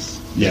truth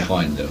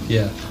behind them.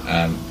 Yeah.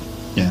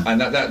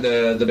 And that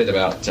the bit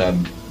about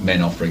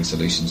men offering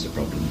solutions to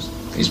problems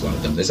is one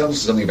of them. There's also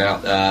something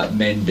about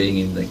men being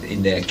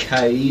in their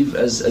cave,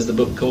 as the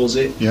book calls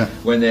it. Yeah.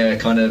 When they're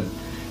kind of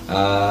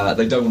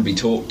they don't want to be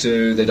talked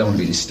to, they don't want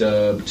to be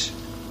disturbed.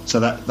 So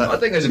that I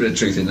think there's a bit of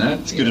truth in that.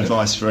 It's good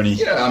advice for any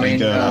Yeah, I mean,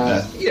 girl out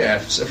there. yeah.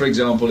 So, for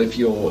example, if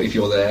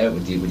you're there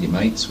with your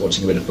mates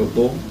watching a bit of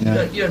football,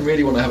 you don't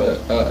really want to have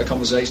a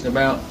conversation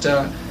about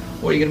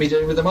what are you going to be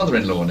doing with the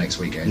mother-in-law next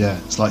weekend. Yeah,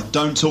 it's like,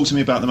 don't talk to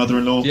me about the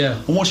mother-in-law.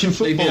 Yeah. I'm watching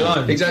football. Leave me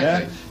alone.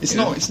 Exactly.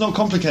 Yeah? It's not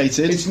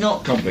complicated. It's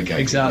not complicated.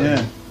 Exactly.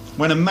 Yeah.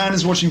 When a man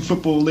is watching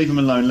football, leave him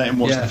alone. Let him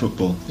watch the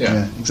football.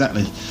 Yeah.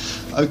 Exactly.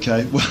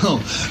 Okay.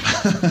 Well.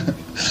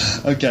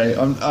 Okay.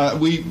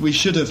 We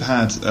should have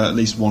had at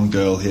least one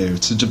girl here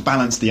to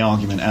balance the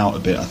argument out a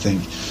bit, I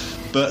think.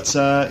 But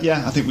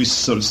I think we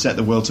sort of set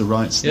the world to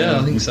rights. Yeah, there. I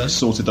think We've so.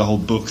 Sorted the whole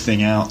book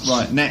thing out.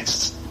 Right.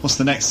 Next. What's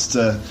the next?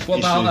 What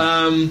issue?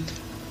 about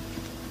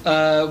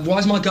why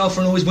is my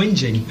girlfriend always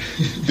whinging?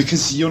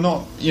 Because you're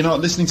not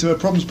listening to her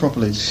problems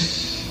properly.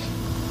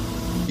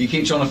 You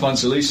keep trying to find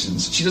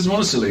solutions. She doesn't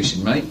want a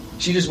solution, mate.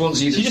 She just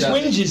wants you to. She just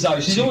whinges though.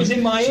 She's always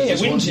in my ear.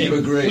 just wants you to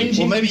agree. Whinging,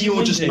 Well, maybe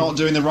you're just whinging. not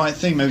doing the right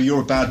thing. Maybe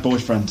you're a bad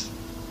boyfriend.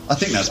 I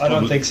think that's. I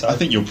don't think so. I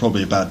think you're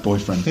probably a bad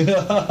boyfriend.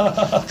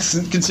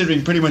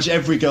 Considering pretty much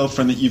every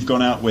girlfriend that you've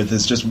gone out with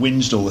has just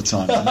whinged all the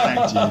time and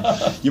nagged you.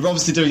 You're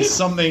obviously doing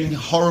something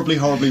horribly,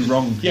 horribly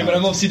wrong. Yeah, but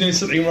I'm obviously doing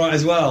something right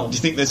as well. Do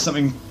you think there's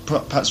something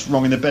perhaps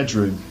wrong in the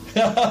bedroom?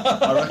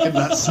 I reckon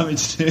that's something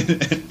to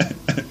do.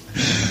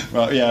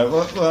 Right, yeah.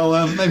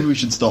 Well, maybe we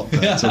should stop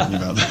talking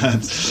about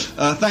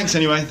that. Thanks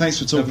anyway. Thanks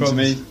for talking to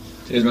me.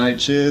 Cheers, mate.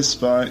 Cheers.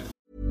 Bye.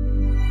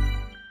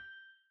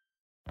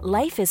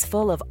 Life is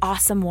full of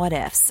awesome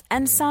what-ifs,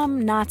 and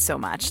some not so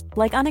much,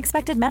 like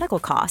unexpected medical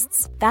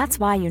costs. That's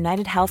why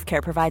United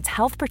Healthcare provides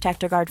Health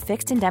Protector Guard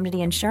fixed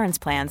indemnity insurance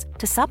plans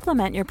to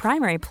supplement your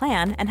primary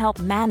plan and help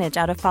manage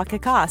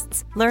out-of-pocket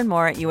costs. Learn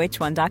more at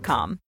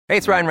UH1.com. Hey,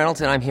 it's Ryan Reynolds,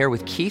 and I'm here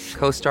with Keith,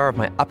 co-star of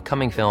my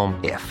upcoming film,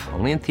 If,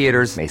 only in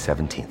theaters May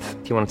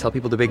 17th. Do you want to tell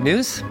people the big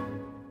news?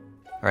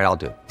 All right, I'll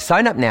do it.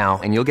 Sign up now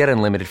and you'll get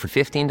unlimited for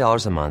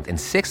 $15 a month and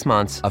 6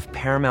 months of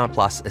Paramount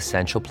Plus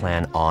Essential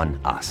Plan on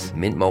us.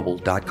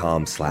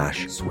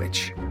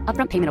 MintMobile.com/switch.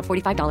 Upfront payment of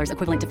 $45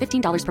 equivalent to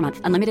 $15 per month.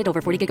 Unlimited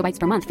over 40 gigabytes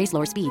per month. Face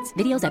lower speeds.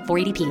 Videos at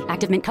 480p.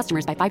 Active Mint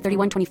customers by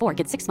 531.24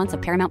 get 6 months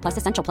of Paramount Plus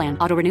Essential Plan.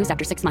 Auto renews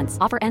after 6 months.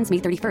 Offer ends May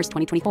 31st,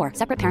 2024.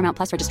 Separate Paramount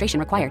Plus registration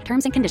required.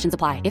 Terms and conditions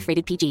apply if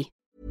rated PG.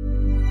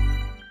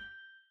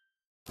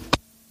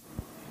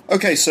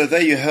 Okay, so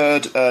there you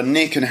heard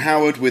Nick and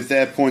Howard with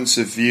their points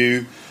of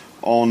view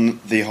on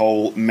the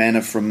whole men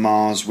are from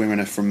Mars, women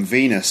are from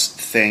Venus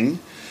thing.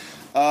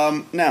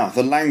 Now,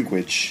 the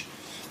language.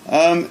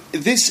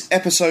 This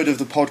episode of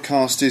the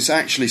podcast is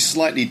actually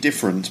slightly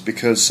different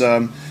because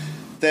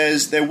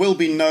there will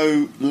be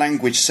no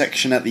language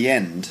section at the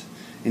end.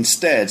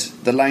 Instead,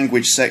 the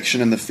language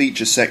section and the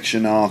feature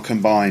section are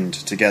combined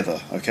together,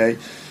 okay?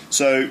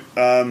 So,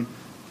 I'm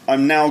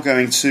now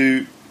going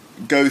to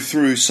go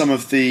through some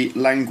of the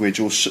language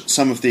or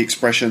some of the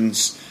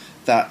expressions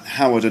that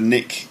Howard and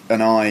Nick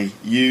and I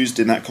used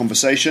in that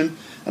conversation,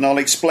 and I'll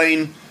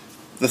explain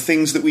the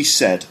things that we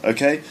said,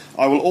 okay?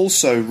 I will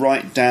also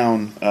write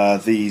down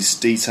these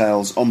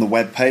details on the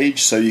webpage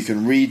so you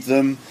can read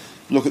them,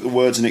 look at the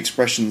words and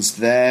expressions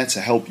there to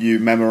help you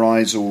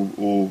memorise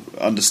or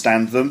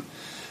understand them.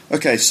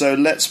 Okay, so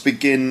let's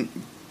begin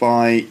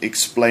by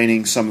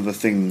explaining some of the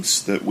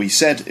things that we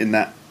said in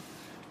that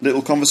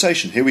little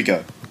conversation. Here we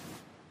go.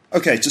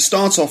 Okay, to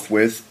start off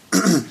with,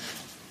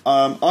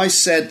 I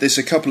said this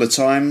a couple of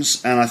times,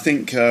 and I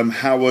think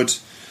Howard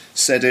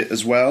said it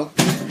as well.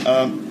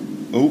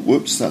 Oh,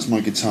 whoops, that's my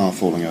guitar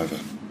falling over.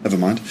 Never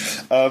mind.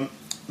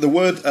 The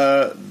word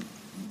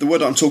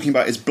I'm talking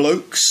about is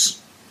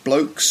blokes.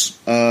 Blokes.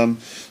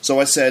 So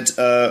I said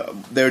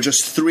there are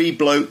just 3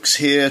 blokes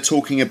here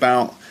talking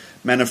about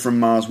men are from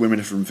Mars, women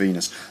are from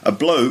Venus. A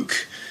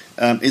bloke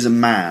is a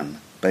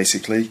man,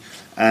 basically,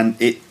 and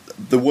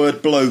the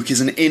word bloke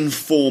is an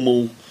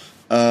informal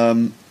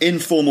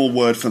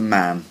word for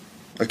man.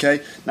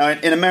 Okay? Now,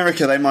 in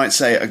America, they might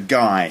say a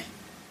guy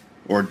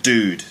or a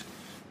dude,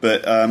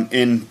 but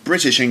in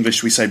British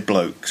English, we say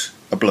blokes,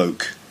 a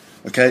bloke.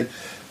 Okay?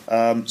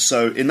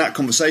 So in that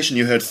conversation,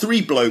 you heard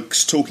 3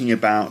 blokes talking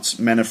about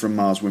men are from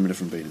Mars, women are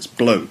from Venus.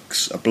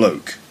 Blokes, a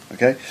bloke.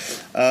 Okay?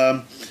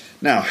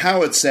 Now,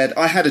 Howard said,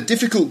 I had a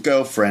difficult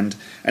girlfriend,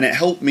 and it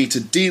helped me to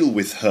deal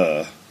with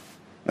her.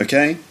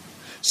 Okay?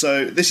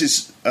 So this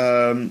is...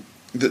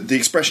 The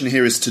expression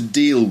here is to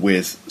deal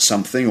with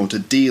something or to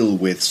deal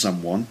with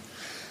someone.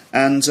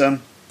 And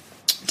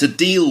to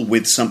deal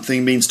with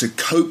something means to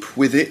cope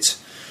with it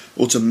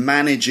or to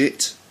manage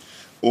it.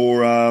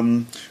 Or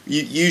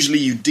usually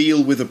you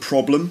deal with a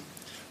problem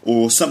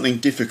or something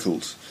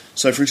difficult.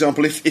 So, for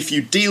example, if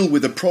you deal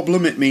with a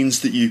problem, it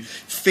means that you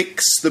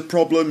fix the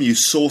problem, you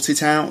sort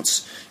it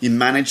out, you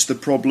manage the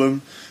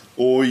problem,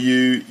 or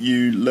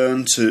you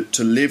learn to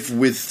live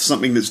with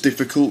something that's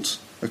difficult,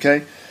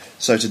 okay?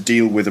 So to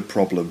deal with a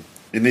problem.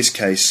 In this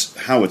case,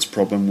 Howard's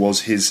problem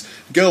was his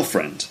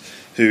girlfriend,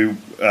 who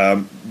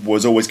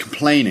was always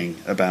complaining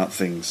about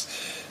things.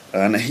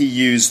 And he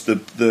used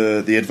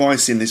the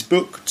advice in this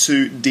book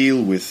to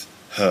deal with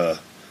her.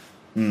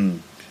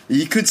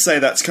 You could say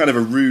that's kind of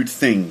a rude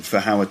thing for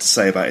Howard to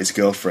say about his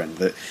girlfriend,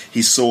 that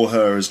he saw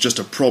her as just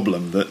a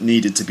problem that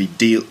needed to be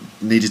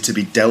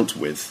dealt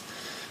with.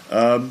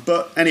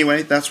 But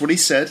anyway, that's what he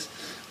said.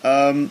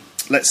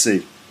 Let's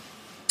see.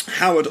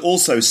 Howard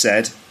also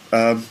said,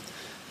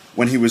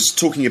 when he was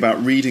talking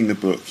about reading the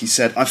book, he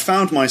said, I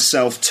found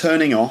myself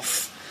turning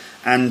off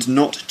and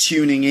not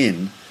tuning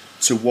in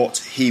to what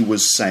he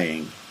was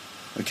saying.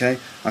 Okay?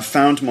 I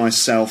found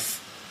myself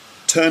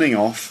turning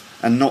off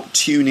and not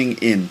tuning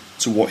in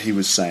to what he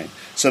was saying.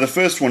 So the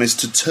first one is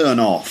to turn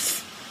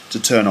off. To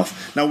turn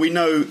off. Now we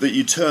know that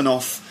you turn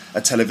off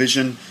a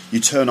television, you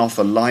turn off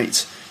a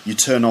light, you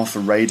turn off a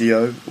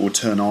radio, or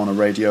turn on a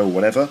radio, or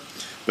whatever.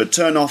 But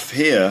turn off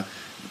here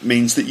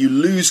means that you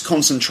lose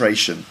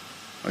concentration.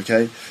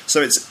 Okay?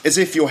 So it's as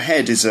if your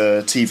head is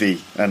a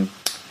TV and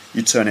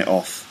you turn it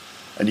off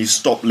and you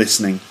stop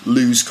listening,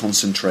 lose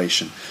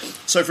concentration.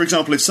 So for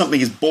example, if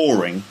something is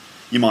boring,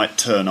 you might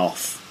turn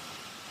off.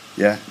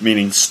 Yeah?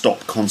 Meaning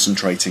stop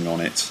concentrating on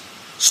it.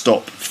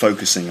 Stop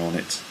focusing on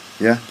it.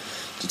 Yeah?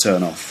 To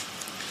turn off.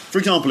 For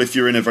example, if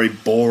you're in a very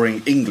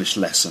boring English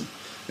lesson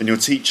and your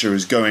teacher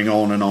is going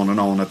on and on and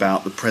on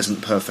about the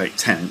present perfect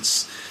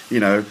tense, you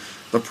know,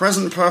 the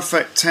present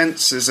perfect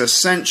tense is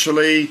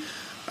essentially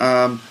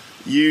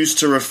used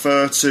to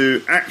refer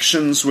to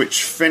actions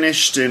which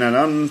finished in an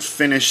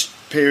unfinished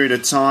period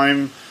of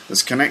time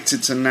that's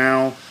connected to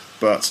now,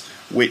 but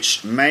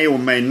which may or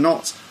may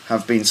not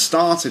have been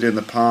started in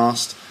the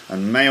past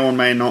and may or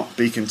may not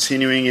be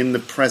continuing in the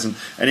present.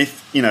 And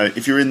if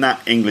you're in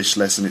that English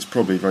lesson, it's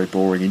probably very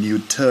boring and you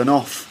would turn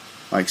off,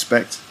 I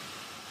expect.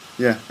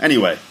 Yeah,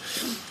 anyway.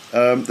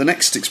 The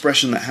next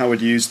expression that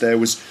Howard used there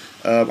was,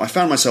 I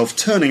found myself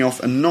turning off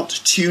and not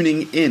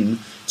tuning in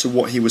to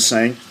what he was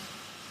saying.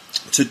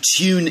 To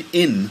tune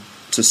in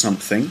to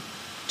something,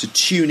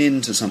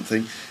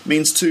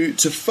 means to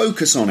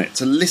focus on it,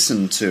 to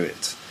listen to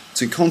it,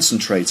 to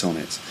concentrate on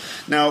it.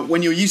 Now,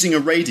 when you're using a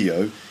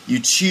radio, you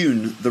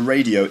tune the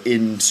radio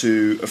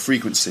into a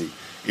frequency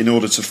in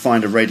order to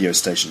find a radio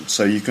station.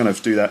 So you kind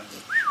of do that,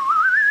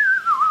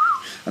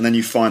 and then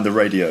you find the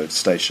radio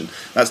station.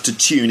 That's to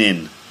tune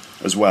in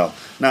as well.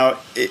 Now,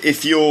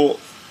 if you're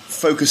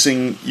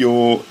focusing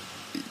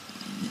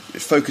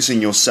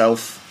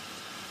yourself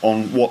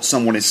on what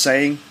someone is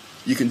saying,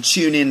 you can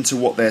tune in to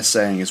what they're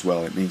saying as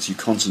well. It means you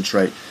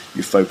concentrate,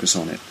 you focus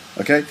on it.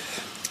 Okay?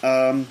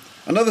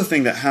 Another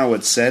thing that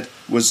Howard said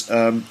was,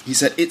 he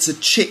said, it's a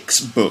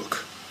chick's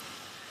book.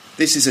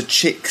 This is a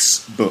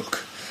chick's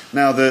book.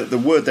 Now, the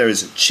word there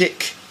is a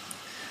chick,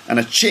 and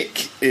a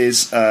chick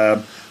is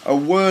a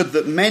word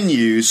that men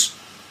use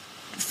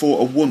for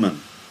a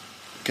woman.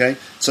 Okay?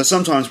 So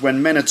sometimes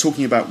when men are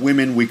talking about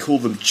women, we call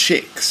them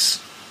chicks.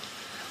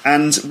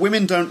 And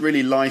women don't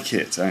really like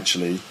it,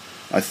 actually.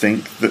 I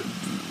think that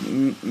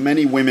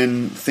many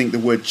women think the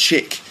word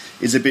chick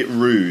is a bit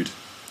rude,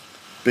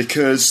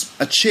 because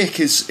a chick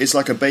is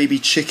like a baby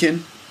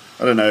chicken.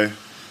 I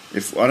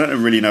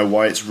don't really know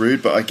why it's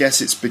rude, but I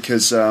guess it's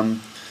because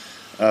some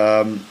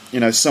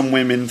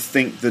women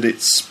think that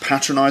it's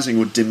patronising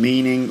or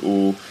demeaning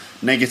or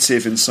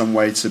negative in some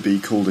way to be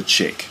called a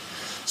chick.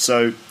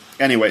 So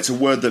anyway, it's a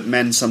word that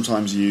men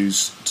sometimes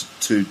use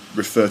to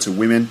refer to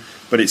women,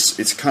 but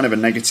it's kind of a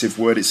negative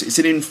word. It's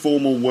an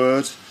informal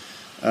word,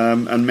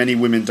 and many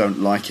women don't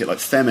like it. Like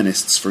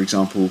feminists, for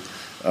example,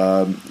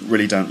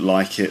 really don't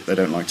like it. They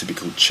don't like to be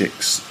called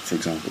chicks, for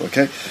example.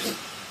 Okay,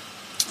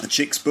 a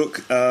chick's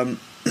book.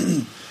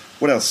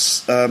 What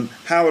else?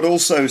 Howard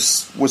also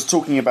was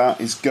talking about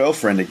his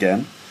girlfriend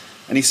again,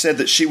 and he said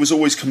that she was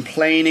always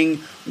complaining,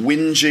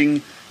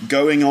 whinging,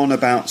 going on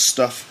about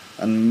stuff,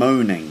 and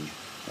moaning.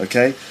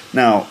 Okay,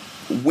 now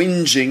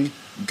whinging,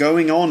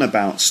 going on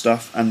about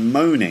stuff, and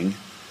moaning,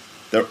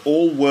 they're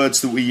all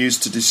words that we use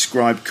to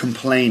describe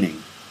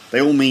complaining.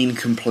 They all mean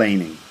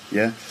complaining,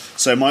 yeah?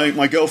 So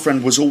my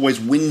girlfriend was always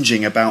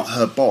whinging about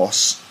her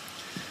boss.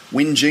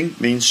 Whinging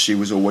means she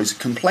was always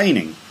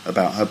complaining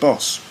about her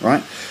boss,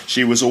 right?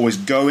 She was always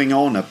going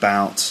on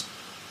about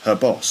her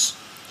boss.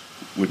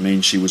 Would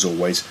mean she was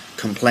always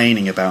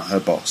complaining about her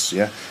boss,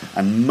 yeah?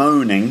 And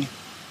moaning,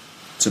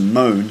 to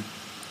moan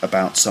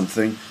about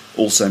something,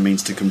 also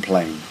means to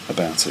complain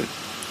about it,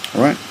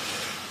 all right?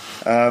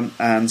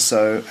 And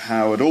so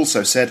Howard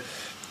also said,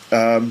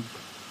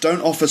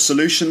 don't offer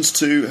solutions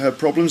to her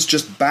problems,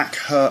 just back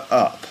her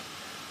up.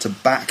 To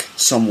back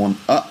someone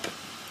up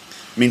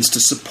means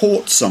to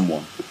support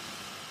someone.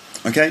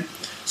 Okay?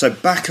 So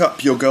back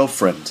up your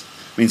girlfriend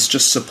means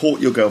just support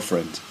your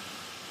girlfriend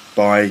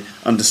by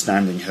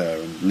understanding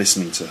her and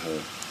listening to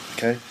her.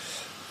 Okay?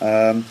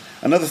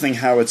 Another thing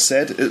Howard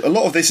said, a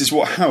lot of this is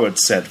what Howard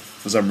said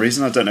for some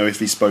reason. I don't know if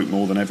he spoke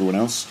more than everyone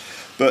else.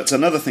 But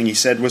another thing he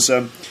said was,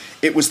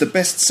 it was the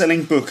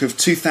best-selling book of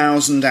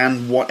 2000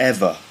 and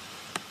whatever.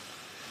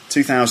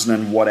 2000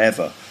 and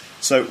whatever.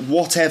 So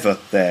whatever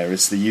there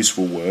is the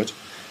useful word.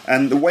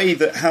 And the way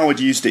that Howard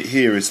used it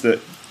here is that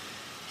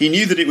he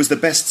knew that it was the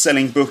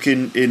best-selling book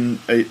in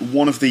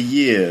one of the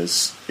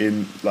years,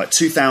 in like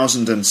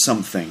 2000 and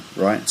something,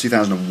 right?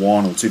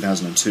 2001 or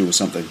 2002 or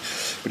something.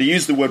 But he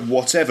used the word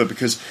whatever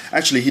because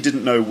actually he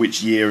didn't know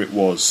which year it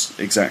was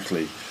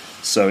exactly.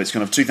 So it's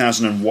kind of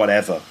 2000 and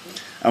whatever.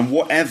 And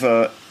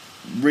whatever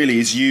really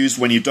is used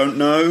when you don't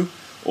know,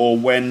 or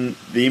when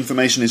the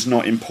information is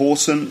not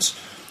important,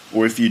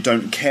 or if you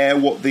don't care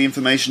what the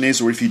information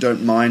is, or if you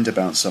don't mind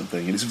about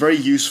something. And it's a very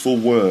useful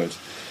word.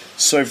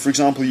 So, for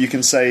example, you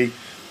can say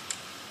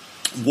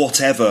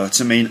whatever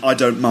to mean I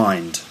don't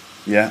mind.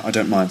 Yeah, I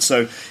don't mind.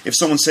 So if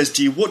someone says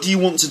to you, what do you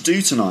want to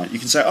do tonight? You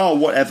can say, oh,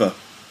 whatever.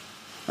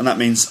 And that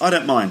means I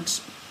don't mind.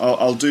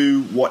 I'll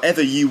do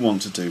whatever you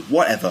want to do.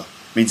 Whatever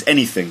means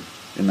anything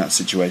in that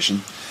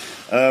situation.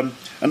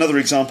 Another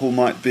example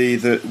might be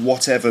that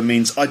whatever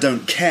means I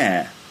don't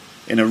care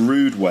in a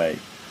rude way.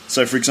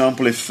 So, for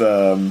example, if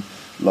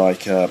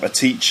a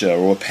teacher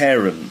or a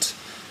parent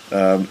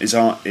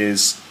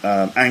is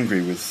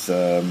angry with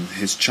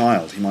his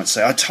child, he might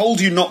say, I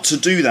told you not to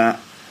do that.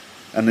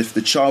 And if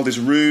the child is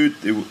rude,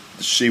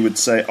 she would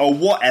say, oh,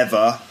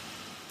 whatever.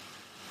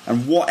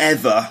 And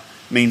whatever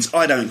means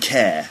I don't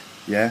care.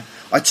 Yeah,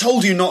 I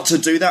told you not to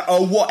do that.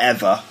 Oh,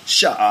 whatever.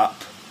 Shut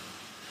up.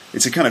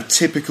 It's a kind of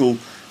typical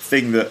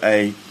thing that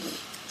a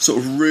sort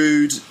of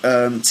rude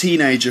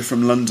teenager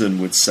from London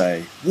would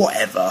say.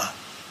 Whatever.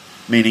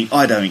 Meaning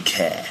I don't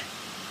care.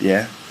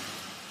 Yeah?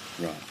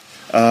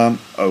 Right.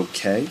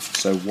 Okay,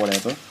 so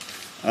whatever.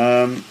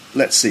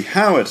 Let's see.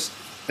 Howard,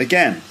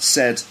 again,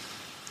 said,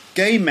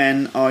 gay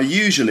men are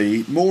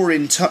usually more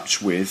in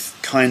touch with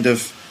kind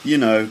of,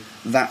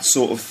 that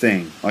sort of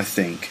thing, I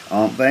think,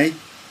 aren't they?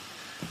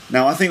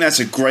 Now, I think that's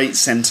a great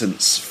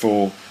sentence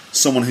for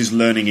someone who's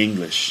learning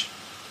English.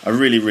 I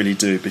really, really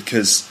do,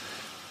 because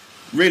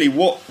really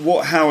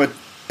what Howard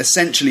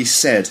essentially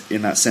said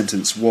in that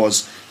sentence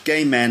was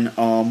gay men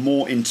are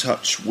more in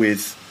touch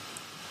with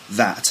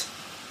that.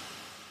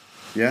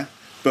 Yeah?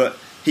 But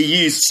he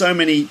used so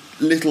many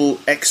little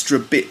extra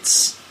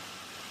bits,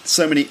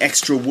 so many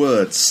extra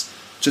words,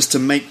 just to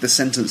make the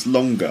sentence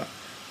longer.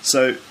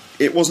 So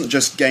it wasn't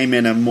just gay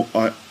men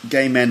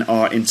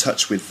are in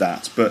touch with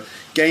that, but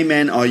gay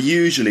men are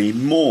usually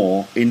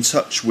more in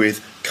touch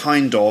with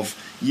kind of,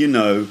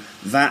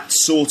 that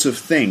sort of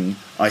thing,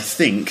 I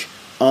think,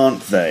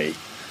 aren't they?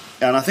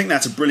 And I think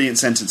that's a brilliant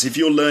sentence. If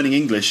you're learning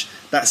English,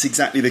 that's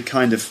exactly the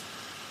kind of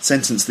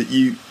sentence that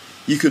you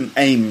can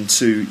aim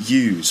to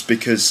use,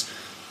 because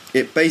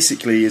it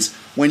basically is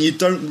when you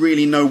don't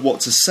really know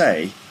what to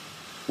say,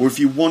 or if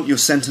you want your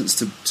sentence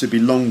to be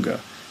longer,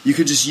 you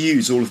could just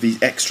use all of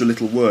these extra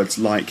little words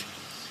like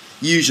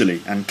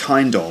usually and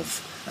kind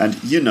of and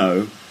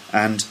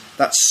and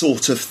that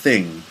sort of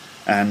thing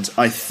and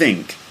I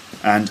think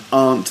and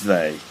aren't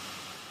they.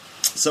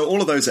 So all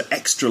of those are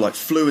extra like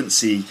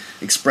fluency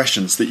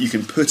expressions that you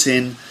can put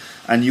in,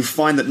 and you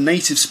find that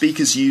native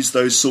speakers use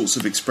those sorts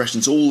of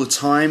expressions all the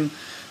time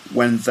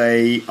when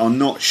they are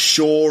not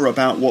sure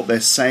about what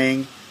they're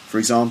saying, for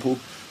example.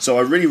 So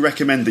I really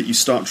recommend that you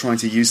start trying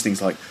to use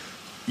things like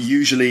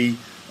usually,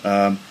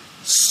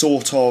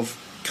 sort of,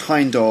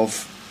 kind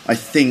of, I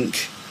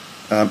think,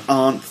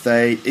 aren't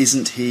they,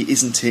 isn't he,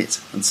 isn't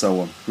it, and so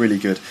on. Really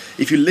good.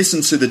 If you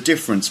listen to the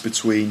difference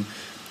between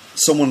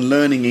someone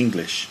learning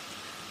English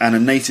and a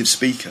native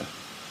speaker,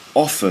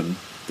 often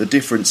the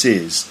difference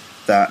is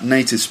that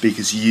native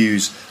speakers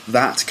use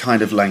that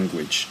kind of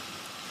language.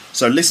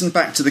 So listen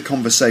back to the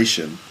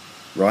conversation,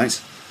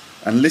 right?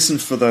 And listen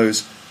for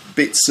those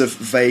bits of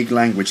vague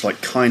language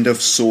like kind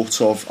of,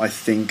 sort of, I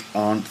think,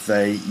 aren't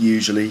they,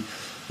 usually,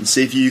 and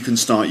see if you can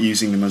start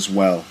using them as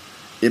well.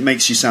 It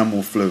makes you sound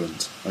more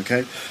fluent,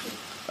 okay?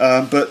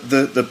 But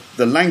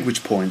the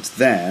language point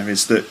there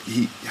is that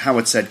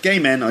Howard said gay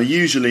men are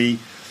usually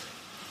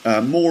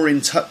more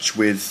in touch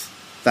with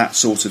that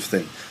sort of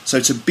thing. So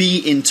to be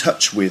in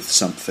touch with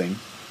something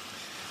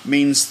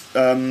means,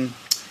 in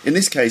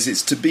this case,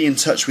 it's to be in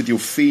touch with your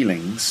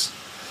feelings.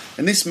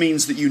 And this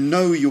means that you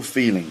know your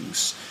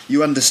feelings,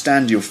 you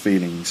understand your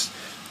feelings,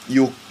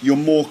 you're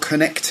more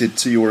connected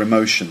to your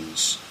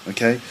emotions,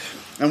 okay?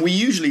 And we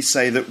usually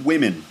say that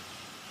women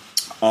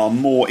are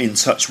more in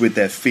touch with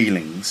their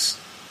feelings,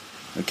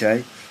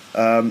 okay?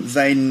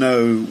 They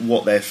know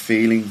what they're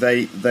feeling.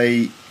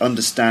 They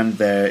understand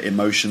their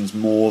emotions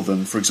more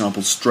than, for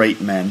example,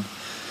 straight men.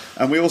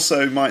 And we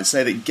also might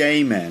say that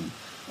gay men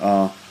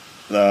are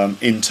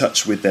in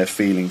touch with their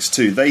feelings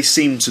too. They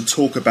seem to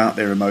talk about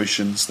their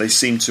emotions. They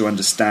seem to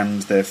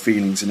understand their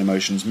feelings and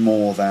emotions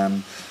more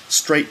than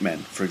straight men,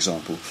 for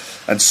example.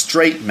 And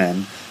straight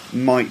men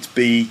might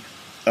be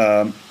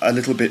a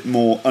little bit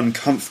more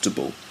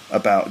uncomfortable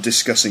about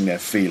discussing their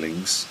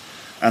feelings,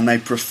 and they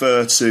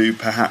prefer to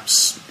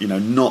perhaps,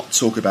 not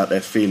talk about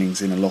their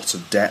feelings in a lot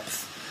of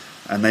depth.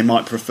 and they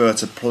might prefer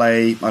to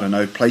play, I don't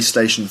know,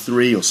 PlayStation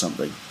 3 or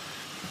something.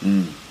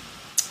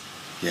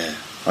 Yeah,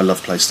 I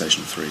love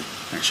PlayStation 3,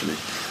 actually.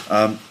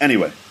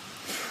 Anyway,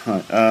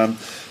 right,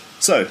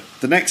 so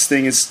the next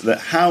thing is that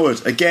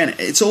Howard, again,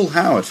 it's all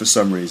Howard for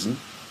some reason.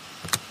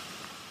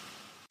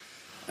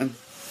 And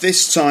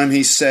this time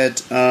he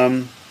said,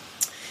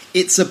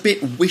 it's a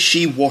bit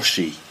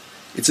wishy-washy.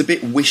 It's a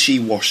bit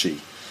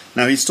wishy-washy.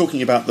 Now, he's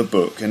talking about the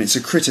book, and it's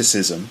a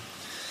criticism.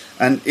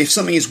 And if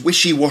something is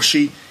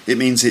wishy-washy, it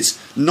means it's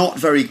not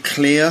very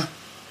clear,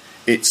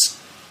 it's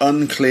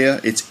unclear,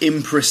 it's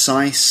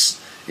imprecise,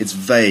 it's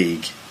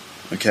vague.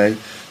 Okay?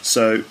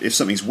 So if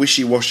something's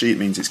wishy-washy, it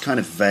means it's kind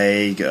of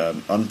vague,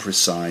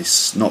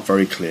 unprecise, not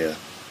very clear.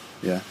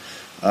 Yeah?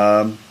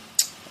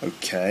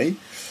 Okay.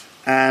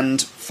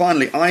 And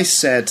finally, I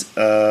said,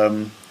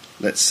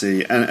 let's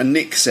see, and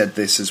Nick said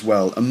this as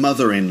well, a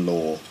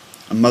mother-in-law.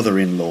 And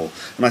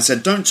I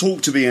said, don't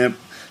talk to me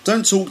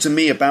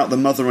about the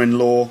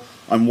mother-in-law.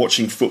 I'm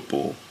watching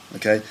football,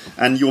 okay?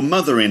 And your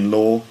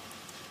mother-in-law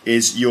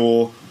is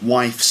your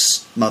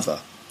wife's mother,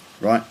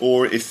 right?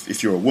 Or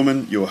if you're a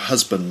woman, your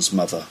husband's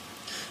mother.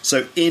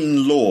 So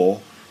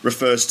in-law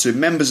refers to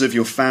members of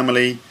your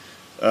family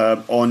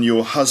on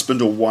your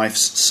husband or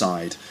wife's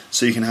side.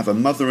 So you can have a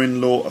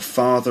mother-in-law, a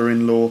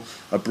father-in-law,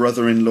 a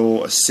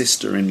brother-in-law, a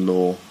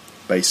sister-in-law,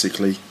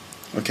 basically,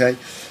 okay?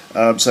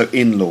 So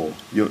in-law,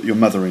 your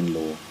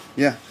mother-in-law,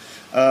 yeah.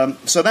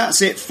 So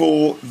that's it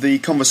for the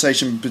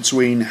conversation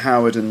between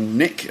Howard and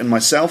Nick and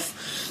myself.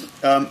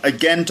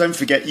 Again, don't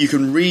forget, you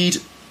can read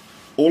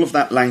all of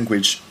that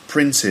language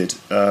printed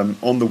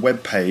on the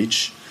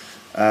webpage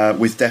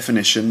with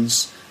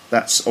definitions.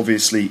 That's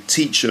obviously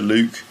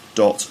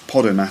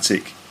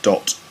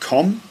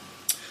teacherluke.podomatic.com.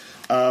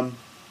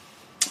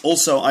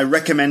 Also, I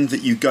recommend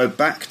that you go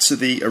back to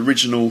the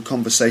original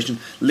conversation,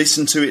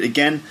 listen to it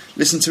again,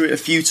 listen to it a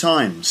few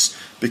times,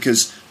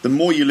 because the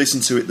more you listen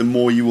to it, the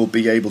more you will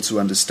be able to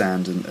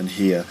understand and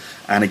hear.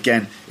 And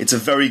again, it's a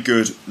very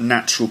good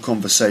natural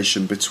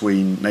conversation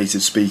between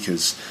native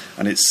speakers,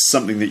 and it's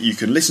something that you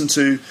can listen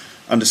to,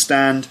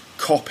 understand,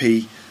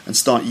 copy, and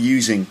start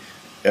using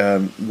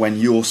when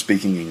you're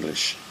speaking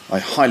English. I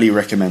highly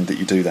recommend that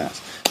you do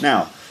that.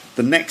 Now,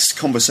 the next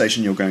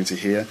conversation you're going to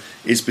hear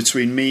is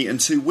between me and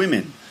two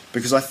women,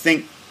 because I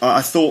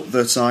thought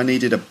that I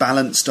needed a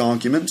balanced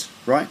argument,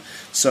 right?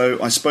 So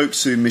I spoke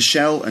to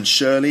Michelle and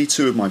Shirley,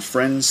 two of my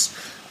friends,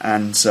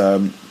 and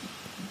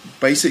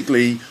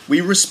basically we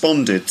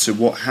responded to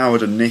what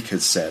Howard and Nick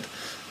had said.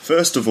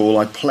 First of all,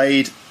 I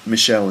played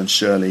Michelle and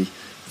Shirley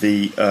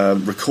the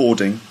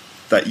recording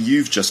that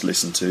you've just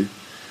listened to,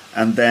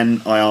 and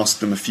then I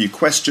asked them a few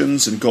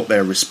questions and got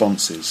their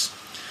responses.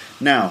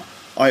 Now,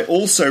 I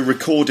also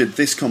recorded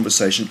this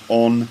conversation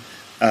on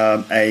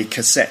a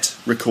cassette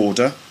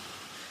recorder,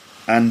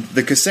 and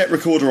the cassette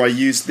recorder I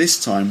used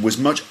this time was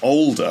much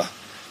older,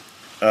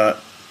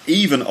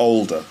 even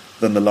older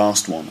than the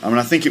last one. I mean,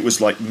 I think it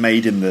was like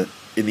made in the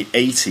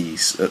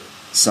 80s at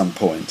some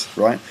point,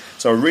 right?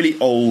 So a really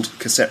old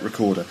cassette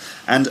recorder,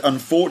 and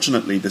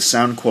unfortunately the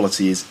sound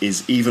quality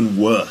is even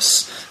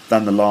worse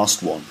than the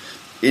last one.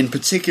 In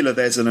particular,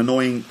 there's an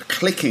annoying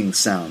clicking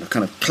sound, a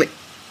kind of click,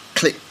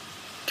 click,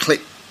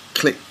 click,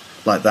 click,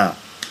 like that,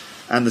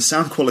 and the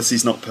sound quality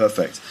is not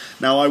perfect.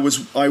 Now, I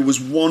was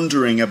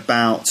wondering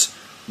about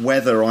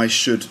whether I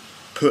should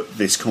put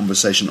this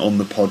conversation on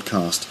the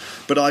podcast,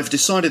 but I've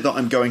decided that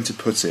I'm going to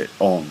put it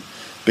on,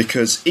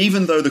 because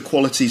even though the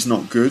quality's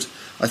not good,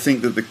 I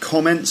think that the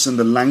comments and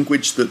the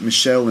language that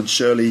Michelle and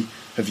Shirley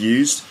have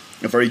used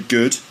are very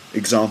good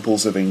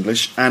examples of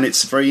English, and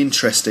it's very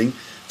interesting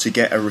to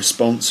get a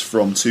response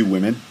from two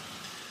women.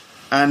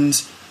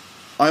 And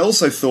I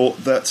also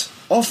thought that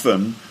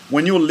often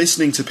when you're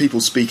listening to people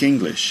speak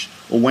English,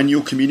 or when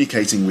you're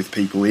communicating with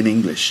people in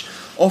English,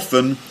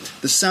 often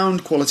the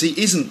sound quality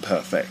isn't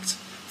perfect.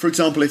 For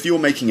example, if you're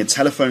making a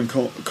telephone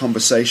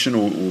conversation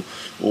or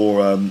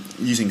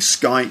using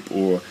Skype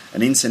or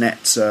an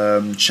internet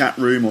chat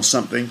room or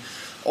something,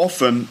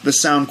 often the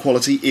sound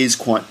quality is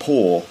quite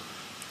poor.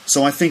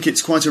 So I think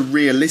it's quite a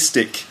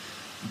realistic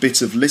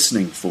bit of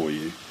listening for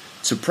you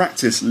to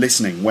practice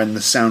listening when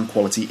the sound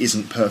quality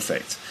isn't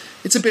perfect.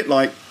 It's a bit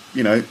like,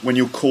 you know, when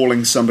you're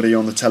calling somebody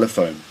on the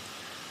telephone.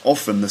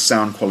 Often the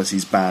sound quality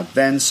is bad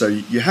then, so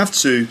you have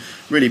to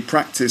really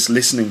practice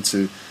listening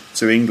to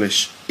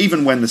English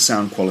even when the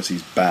sound quality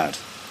is bad.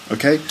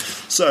 Okay?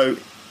 So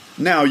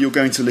now you're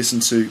going to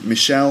listen to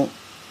Michelle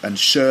and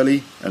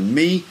Shirley and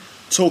me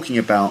talking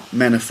about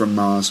Men Are From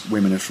Mars,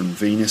 Women Are From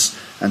Venus,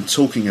 and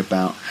talking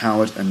about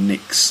Howard and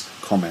Nick's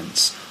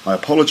comments. I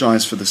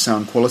apologise for the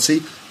sound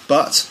quality,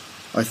 but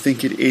I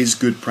think it is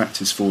good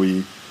practice for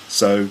you.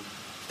 So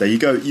there you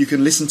go. You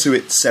can listen to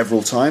it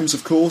several times,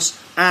 of course,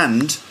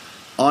 and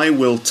I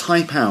will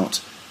type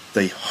out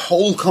the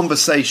whole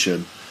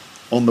conversation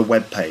on the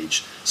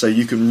webpage so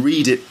you can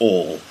read it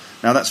all.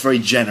 Now, that's very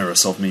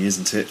generous of me,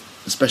 isn't it?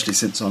 Especially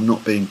since I'm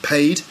not being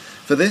paid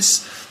for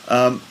this.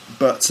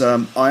 But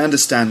I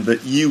understand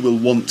that you will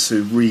want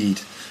to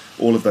read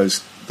all of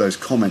those those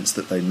comments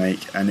that they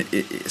make, and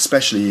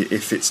especially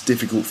if it's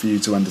difficult for you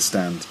to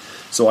understand.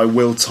 So I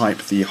will type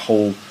the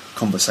whole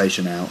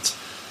conversation out.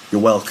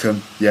 You're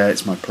welcome. Yeah,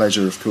 it's my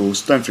pleasure, of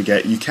course. Don't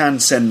forget, you can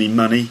send me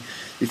money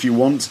if you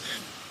want.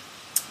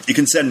 You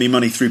can send me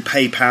money through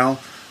PayPal.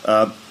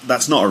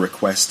 That's not a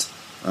request.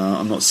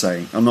 I'm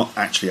not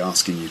actually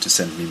asking you to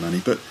send me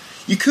money, but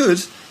you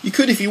could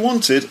if you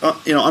wanted.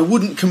 I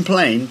wouldn't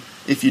complain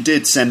if you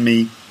did send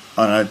me,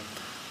 I don't know,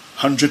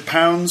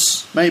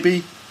 £100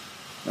 maybe.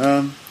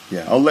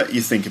 Yeah, I'll let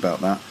you think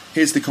about that.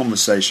 Here's the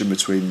conversation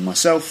between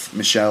myself,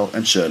 Michelle,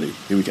 and Shirley.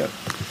 Here we go.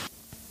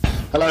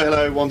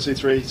 Hello, 1, 2,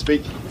 3,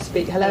 speak.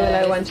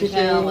 Hello, 1, 2,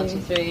 3. 1, 2,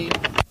 3.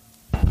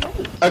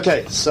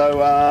 Okay,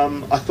 so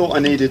I thought I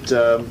needed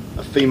a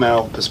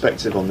female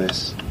perspective on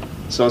this.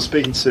 So I'm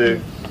speaking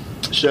to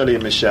Shirley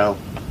and Michelle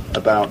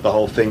about the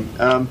whole thing.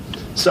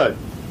 So,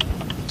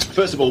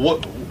 first of all,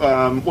 what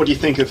do you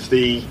think of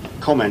the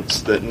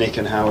comments that Nick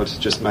and Howard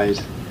just made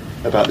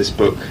about this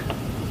book?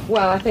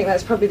 Well, I think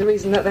that's probably the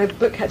reason that their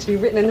book had to be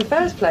written in the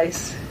first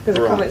place, because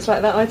of comments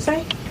like that, I'd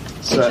say.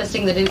 So,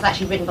 interesting that it was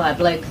actually written by a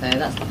bloke, though,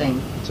 that's the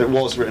thing. So it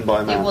was written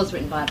by a man? It was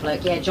written by a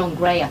bloke, yeah, John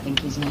Gray, I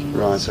think his name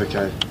was. Right,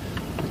 okay.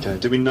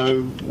 Do we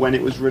know when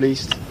it was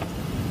released?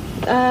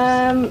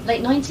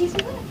 Late 90s, is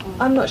it?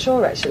 I'm not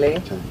sure, actually.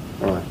 Okay,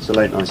 all right, so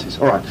late 90s.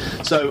 All right,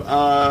 so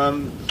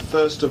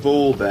first of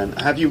all then,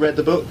 have you read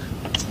the book?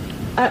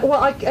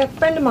 A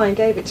friend of mine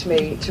gave it to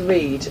me to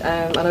read,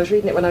 and I was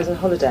reading it when I was on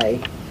holiday,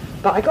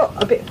 but I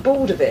got a bit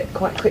bored of it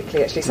quite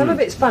quickly, actually. Some of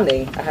it's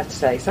funny, I have to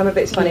say. Some of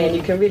it's funny, and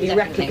you can really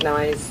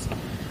recognise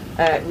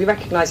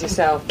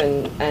yourself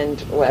and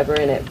whatever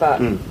in it,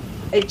 but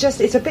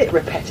it's a bit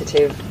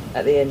repetitive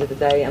at the end of the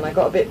day, and I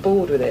got a bit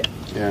bored with it.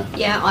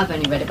 Yeah, I've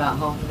only read about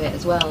half of it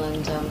as well,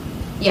 and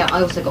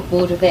I also got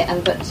bored with it,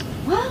 but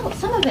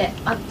some of it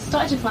I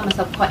started to find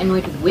myself quite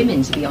annoyed with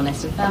women, to be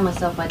honest, and found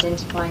myself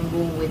identifying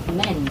more with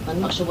men. I'm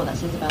not sure what that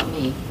says about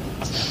me.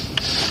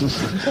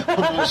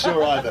 I'm not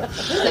sure either.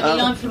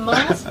 Maybe I'm from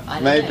Mars? I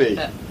don't maybe.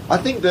 know, I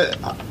think that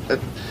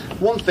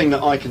one thing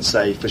that I can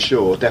say for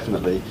sure,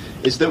 definitely,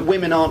 is that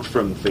women aren't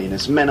from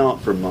Venus, men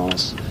aren't from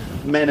Mars.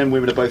 Men and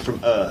women are both from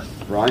Earth,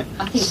 right?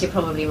 I think you're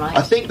probably right.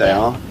 I think they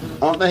are,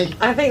 aren't they?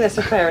 I think that's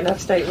a fair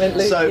enough statement,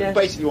 Luke. So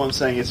basically, what I'm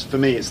saying is, for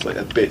me, it's like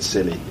a bit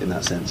silly in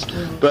that sense.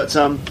 But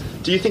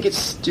do you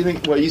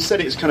think? Well, you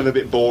said it's kind of a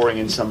bit boring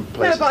in some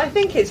places. No, but I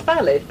think it's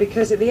valid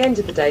because at the end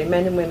of the day,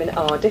 men and women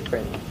are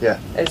different. Yeah,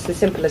 it's as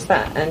simple as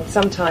that. And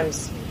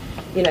sometimes,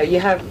 you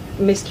have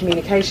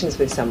miscommunications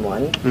with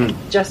someone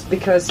just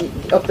because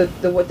of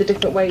the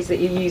different ways that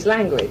you use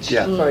language,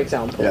 for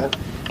example. Yeah.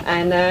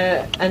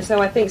 And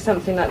so I think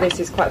something like this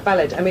is quite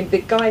valid. I mean, the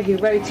guy who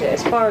wrote it,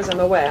 as far as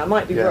I'm aware, I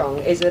might be wrong,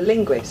 is a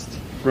linguist.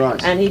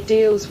 Right. And he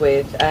deals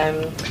with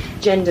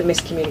gender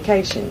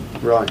miscommunication.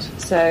 Right.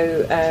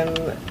 So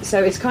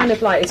it's kind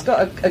of like, it's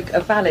got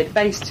a valid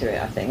base to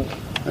it, I think.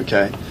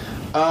 Okay.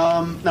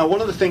 Now, one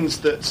of the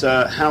things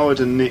that Howard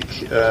and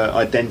Nick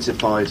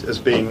identified as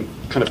being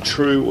kind of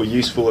true or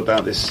useful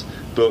about this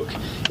book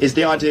is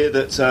the idea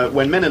that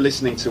when men are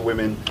listening to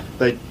women,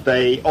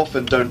 they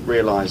often don't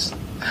realise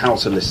how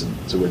to listen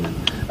to women,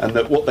 and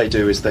that what they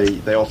do is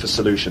they offer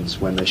solutions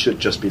when they should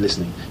just be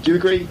listening. Do you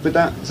agree with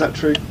that? Is that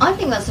true? I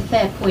think that's a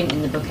fair point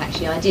in the book,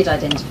 actually. I did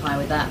identify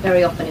with that.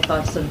 Very often if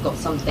I've sort of got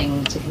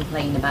something to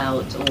complain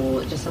about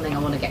or just something I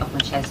want to get off my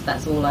chest,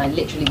 that's all I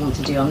literally want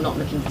to do. I'm not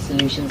looking for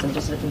solutions, I'm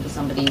just looking for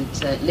somebody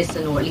to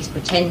listen, or at least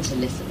pretend to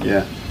listen.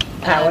 Yeah.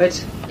 Howard.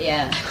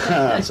 Yeah.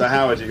 So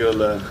Howard, you've got to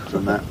learn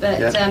from that.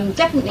 But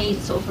definitely,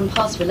 sort of from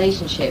past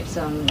relationships,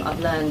 I've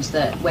learned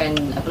that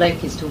when a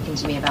bloke is talking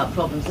to me about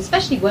problems,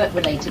 especially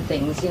work-related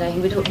things,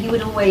 he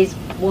would always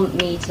want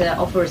me to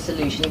offer a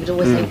solution. He would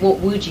always say, "What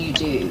would you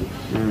do?"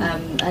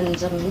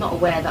 And I'm not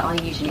aware that I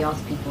usually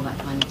ask people that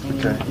kind of thing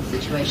in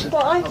situations.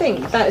 Well, I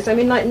think that is. I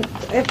mean,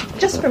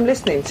 just from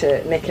listening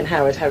to Nick and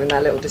Howard having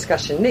that little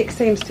discussion, Nick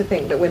seems to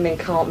think that women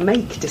can't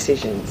make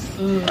decisions,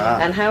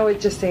 and Howard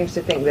just seems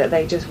to think that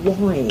they just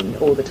whine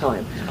all the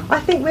time. I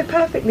think we're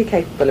perfectly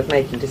capable of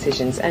making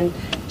decisions, and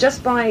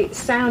just by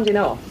sounding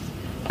off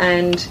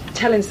and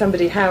telling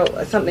somebody how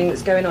something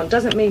that's going on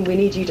doesn't mean we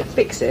need you to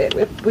fix it.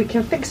 We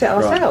can fix it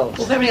ourselves.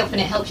 Well, very often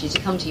it helps you to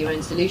come to your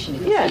own solution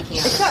if you're freaking out.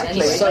 Exactly.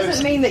 Anyway. It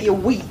doesn't mean that you're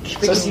weak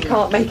because you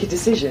can't make a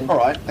decision. All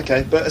right,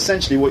 okay, but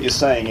essentially what you're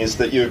saying is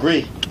that you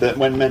agree that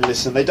when men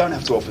listen, they don't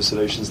have to offer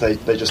solutions, they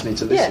just need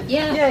to listen.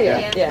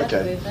 Yeah.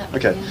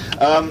 Okay.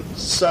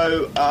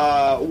 So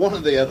one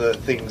of the other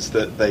things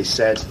that they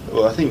said,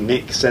 well, I think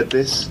Nick said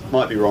this,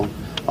 might be wrong,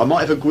 I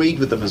might have agreed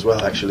with them as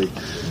well, actually.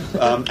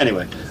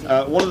 Anyway,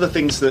 one of the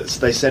things that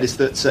they said is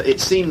that it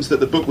seems that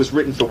the book was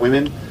written for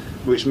women,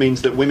 which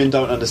means that women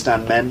don't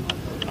understand men,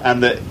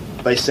 and that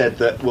they said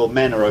that, well,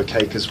 men are okay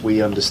because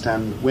we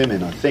understand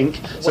women, I think.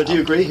 So do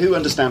you agree? Who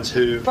understands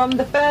who? From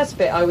the first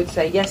bit, I would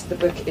say, yes, the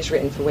book is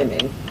written for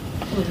women,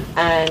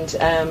 and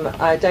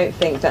I don't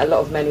think that a lot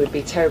of men would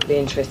be terribly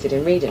interested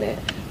in reading it.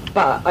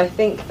 But I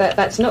think that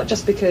that's not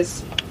just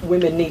because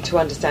women need to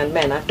understand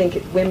men. I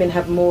think women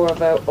have more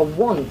of a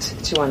want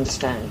to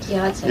understand.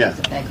 Yeah, I'd say that's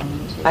a fair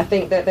comment. I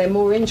think that they're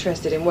more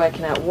interested in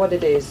working out what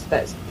it is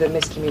that's the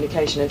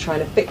miscommunication and trying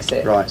to fix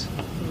it. Right.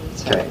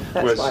 So Okay.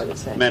 that's Whereas what I would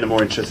say. men are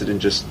more interested in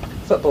just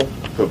Football.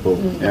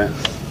 Yeah.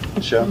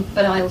 Sure.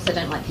 But I also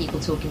don't like people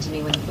talking to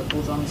me when the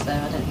football's on, so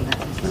I don't think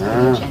that's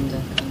necessarily a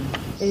gender.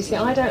 You see,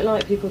 I don't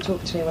like people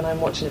talking to me when I'm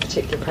watching a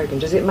particular programme.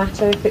 Does it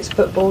matter if it's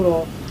football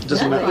or...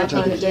 Doesn't matter.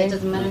 It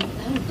doesn't matter.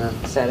 No.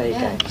 So there you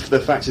go. The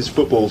fact is,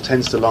 football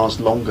tends to last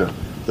longer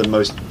than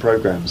most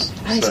programmes.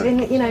 And it's been,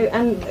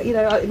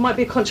 it might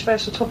be a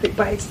controversial topic,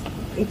 but it's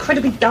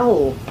incredibly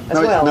dull as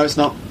well. No, it's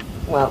not.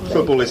 Well,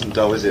 football isn't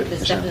dull, is it?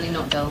 It's definitely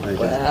not dull.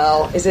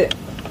 Well, is it?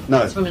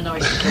 No. It's from a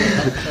Norwich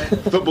school.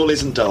 Football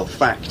isn't dull.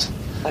 Fact.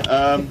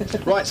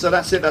 Right, so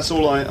that's it. That's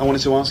all I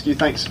wanted to ask you.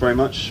 Thanks very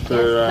much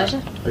for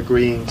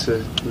agreeing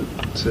to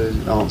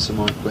answer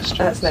my question.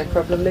 That's no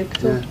problem, Luke.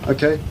 Yeah.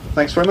 Okay.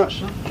 Thanks very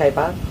much. Okay,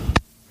 bye.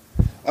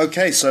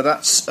 Okay, so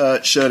that's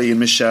Shirley and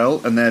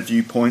Michelle and their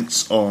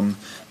viewpoints on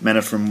men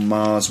are from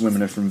Mars,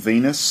 women are from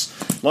Venus.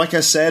 Like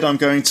I said, I'm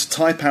going to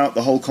type out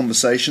the whole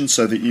conversation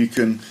so that you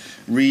can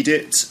read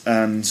it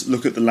and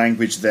look at the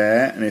language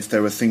there, and if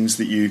there were things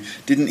that you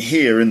didn't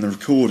hear in the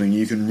recording,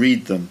 you can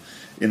read them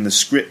in the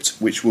script,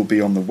 which will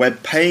be on the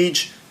web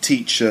page,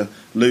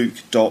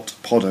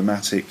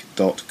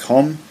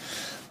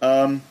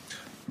 teacherluke.podomatic.com.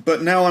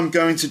 But now I'm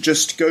going to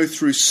just go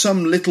through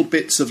some little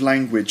bits of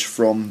language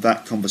from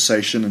that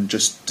conversation and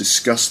just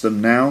discuss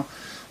them now.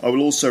 I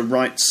will also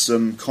write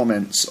some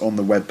comments on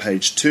the web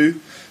page too,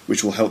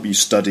 which will help you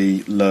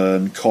study,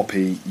 learn,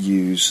 copy,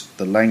 use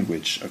the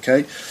language.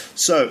 Okay,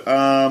 so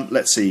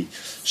let's see.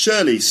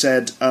 Shirley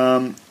said,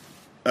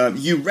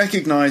 you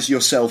recognise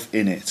yourself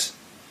in it.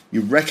 You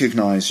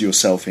recognise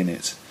yourself in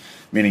it,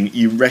 meaning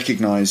you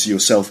recognise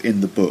yourself in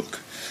the book.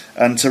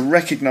 And to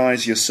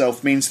recognise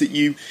yourself means that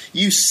you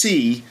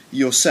see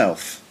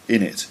yourself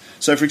in it.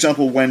 So, for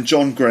example, when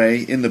John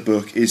Gray in the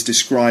book is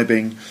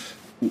describing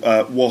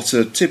what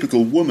a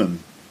typical woman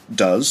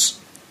does,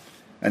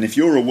 and if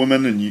you're a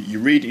woman and you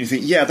read it and you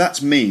think, yeah,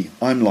 that's me,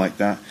 I'm like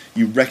that,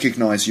 you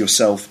recognise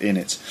yourself in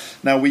it.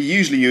 Now, we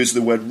usually use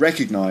the word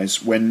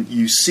recognise when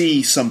you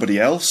see somebody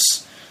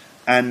else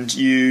and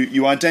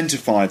you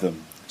identify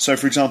them. So,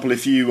 for example,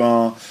 if you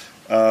are,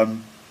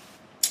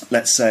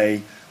 let's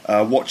say,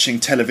 watching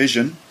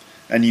television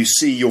and you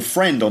see your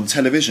friend on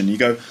television, you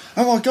go,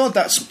 oh my God,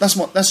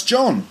 that's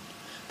John.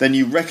 Then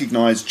you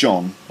recognise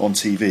John on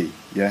TV.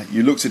 Yeah,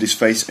 you looked at his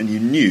face and you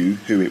knew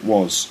who it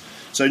was.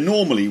 So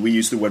normally we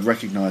use the word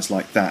recognise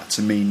like that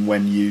to mean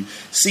when you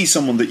see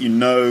someone that you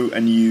know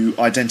and you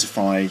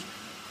identify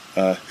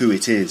who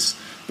it is.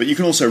 But you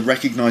can also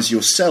recognise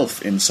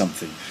yourself in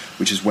something,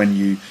 which is when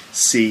you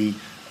see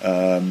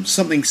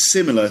something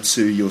similar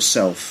to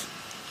yourself,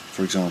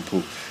 for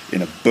example,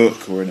 in a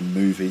book or in a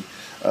movie.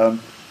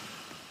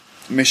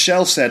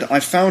 Michelle said, I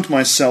found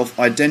myself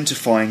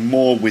identifying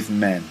more with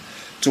men,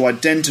 to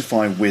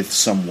identify with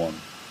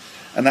someone.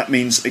 And that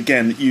means,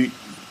 again, you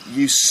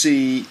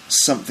see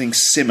something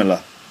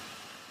similar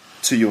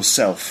to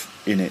yourself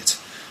in it.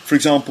 For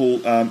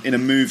example, in a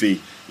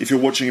movie, if you're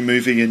watching a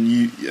movie and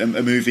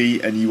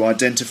you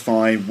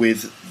identify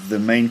with the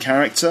main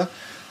character,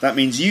 that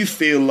means you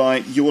feel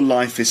like your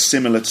life is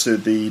similar to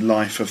the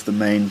life of the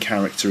main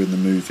character in the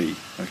movie.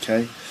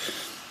 Okay?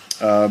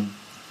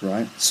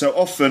 Right? So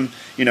often,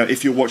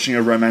 if you're watching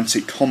a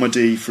romantic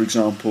comedy, for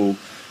example,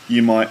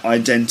 you might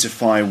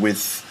identify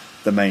with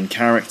the main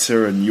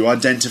character and you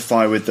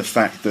identify with the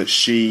fact that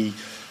she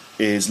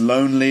is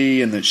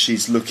lonely and that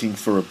she's looking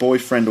for a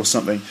boyfriend or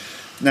something.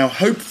 Now,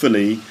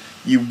 hopefully,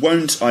 you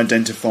won't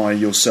identify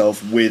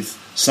yourself with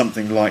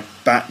something like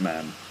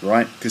Batman,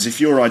 right? Because if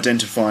you're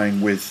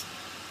identifying with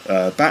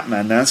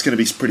Batman, now that's going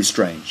to be pretty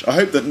strange. I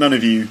hope that none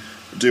of you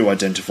do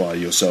identify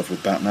yourself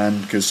with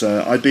Batman, because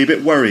I'd be a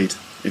bit worried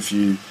if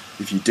you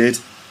did.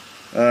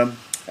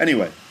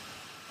 Anyway,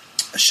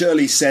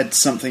 Shirley said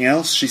something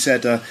else. She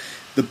said,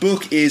 the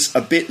book is a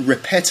bit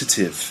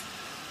repetitive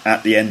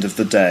at the end of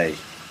the day.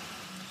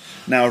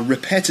 Now,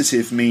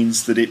 repetitive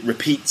means that it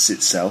repeats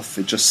itself.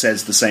 It just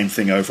says the same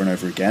thing over and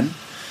over again.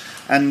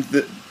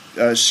 And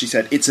she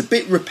said, it's a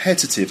bit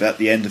repetitive at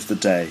the end of the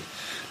day.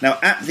 Now,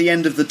 at the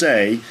end of the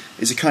day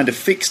is a kind of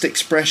fixed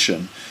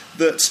expression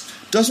that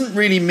doesn't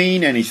really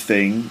mean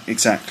anything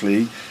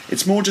exactly.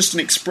 It's more just an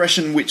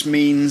expression which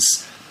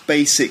means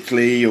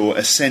basically or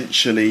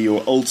essentially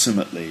or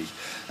ultimately.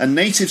 And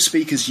native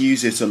speakers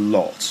use it a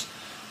lot.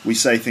 We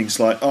say things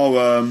like,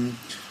 I'm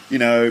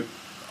a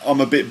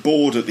bit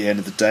bored at the end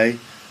of the day.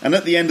 And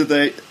at the end of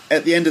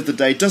the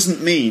day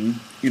doesn't mean,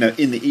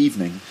 in the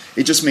evening.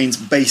 It just means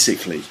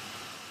basically.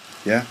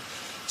 Yeah?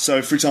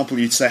 So, for example,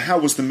 you'd say, how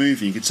was the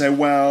movie? You could say,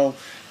 well,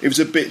 it was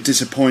a bit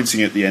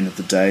disappointing at the end of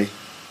the day.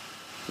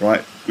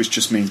 Right? Which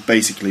just means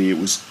basically it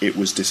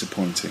was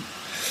disappointing.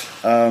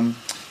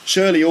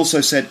 Shirley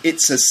also said,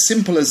 it's as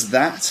simple as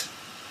that.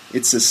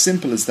 It's as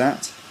simple as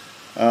that.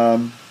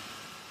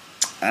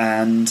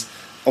 And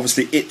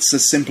obviously, it's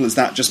as simple as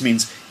that just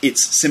means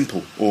it's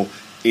simple, or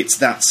it's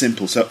that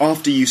simple. So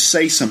after you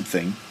say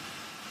something,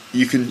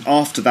 you can,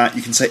 after that,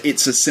 you can say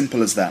it's as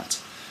simple as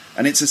that.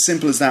 And it's as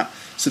simple as that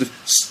sort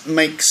of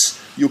makes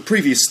your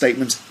previous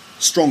statement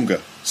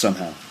stronger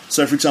somehow.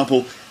 So, for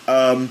example,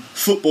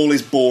 football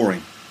is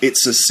boring.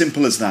 It's as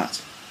simple as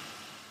that.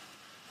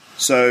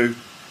 So,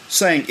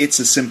 saying it's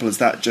as simple as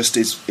that just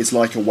is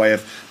like a way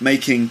of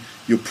making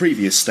your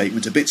previous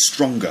statement a bit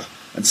stronger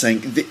and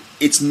saying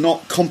it's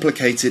not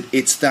complicated,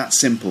 it's that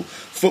simple.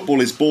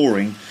 Football is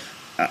boring,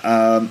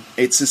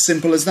 it's as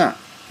simple as that.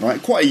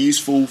 Right? Quite a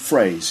useful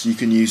phrase. You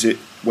can use it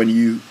when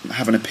you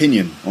have an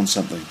opinion on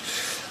something.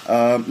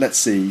 Let's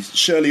see.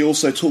 Shirley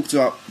also talked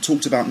about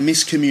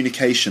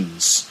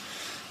miscommunications.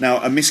 Now,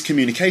 a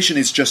miscommunication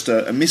is just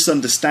a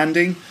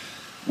misunderstanding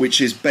which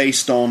is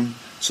based on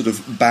sort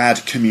of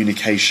bad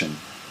communication.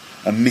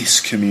 A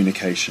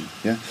miscommunication.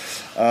 Yeah.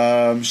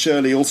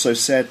 Shirley also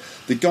said,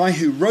 the guy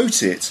who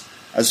wrote it,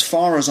 as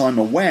far as I'm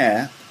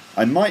aware,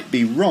 I might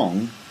be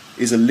wrong,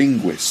 is a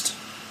linguist.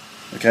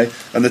 Okay,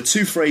 and the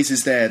two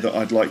phrases there that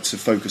I'd like to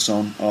focus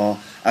on are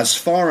as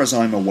far as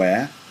I'm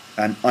aware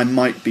and I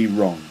might be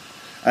wrong.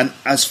 And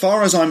as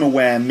far as I'm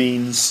aware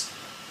means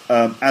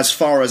as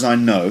far as I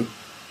know,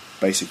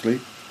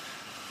 basically.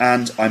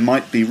 And I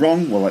might be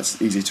wrong, well,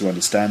 that's easy to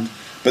understand.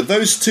 But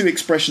those two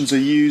expressions are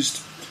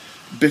used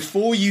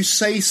before you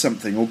say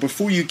something or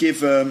before you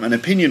give an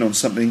opinion on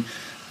something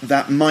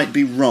that might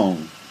be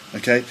wrong.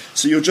 Okay,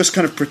 so you're just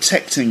kind of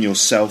protecting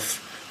yourself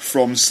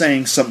from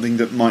saying something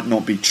that might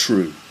not be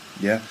true.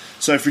 Yeah.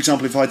 So, for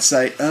example, if I'd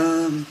say,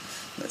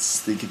 let's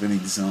think of an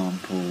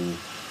example.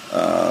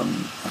 I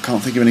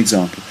can't think of an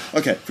example.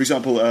 Okay. For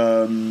example,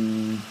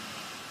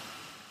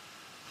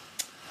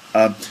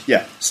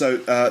 yeah. So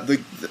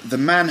the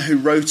man who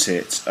wrote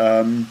it,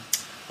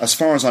 as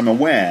far as I'm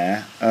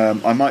aware,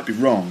 I might be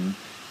wrong,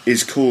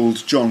 is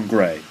called John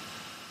Gray.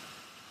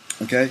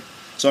 Okay.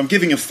 So I'm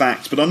giving a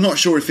fact, but I'm not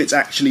sure if it's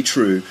actually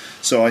true.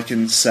 So I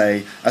can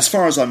say, as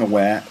far as I'm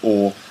aware,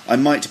 or I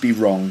might be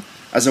wrong,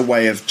 as a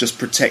way of just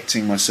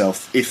protecting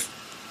myself if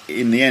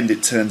in the end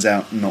it turns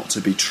out not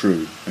to be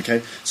true.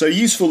 Okay, so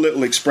useful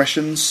little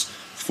expressions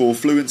for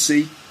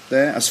fluency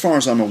there. As far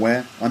as I'm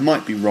aware, I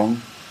might be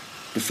wrong,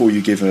 before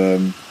you give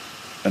an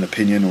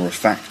opinion or a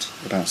fact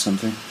about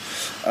something.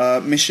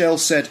 Michelle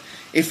said,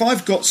 if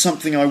I've got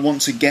something I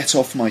want to get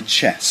off my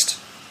chest.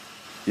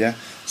 Yeah,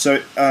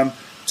 so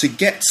to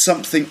get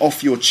something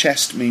off your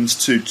chest means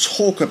to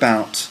talk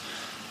about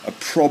a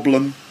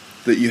problem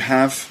that you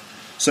have.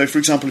 So, for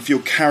example, if you're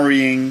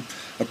carrying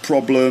a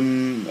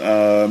problem,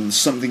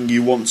 something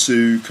you want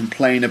to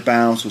complain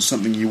about or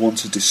something you want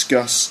to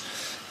discuss,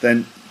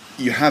 then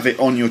you have it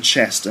on your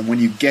chest, and when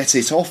you get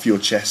it off your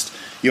chest,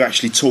 you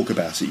actually talk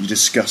about it, you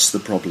discuss the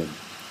problem.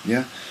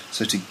 Yeah?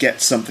 So to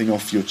get something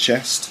off your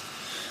chest.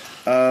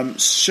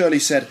 Shirley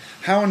said,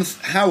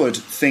 Howard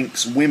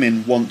thinks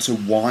women want to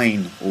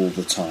whine all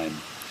the time.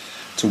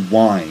 To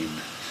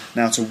whine.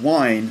 Now, to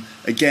whine,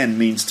 again,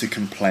 means to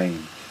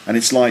complain. And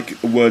it's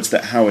like the words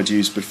that Howard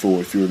used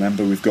before. If you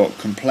remember, we've got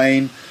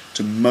complain,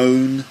 to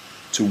moan,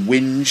 to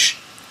whinge,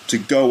 to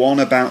go on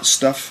about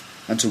stuff,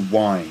 and to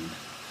whine.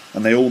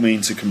 And they all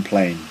mean to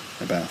complain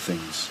about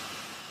things.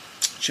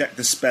 Check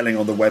the spelling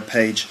on the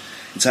webpage.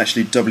 It's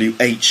actually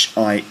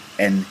W-H-I-N-E.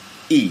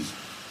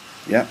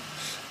 Yeah.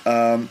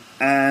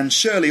 And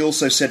Shirley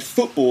also said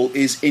football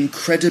is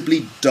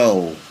incredibly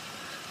dull.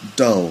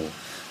 Dull.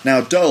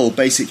 Now, dull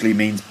basically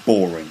means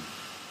boring.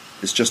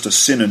 It's just a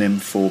synonym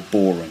for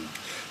boring.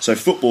 So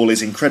football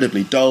is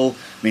incredibly dull,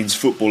 means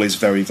football is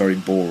very, very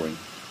boring.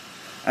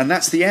 And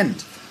that's the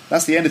end.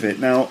 That's the end of it.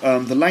 Now,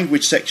 the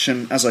language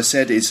section, as I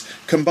said, is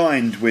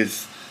combined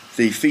with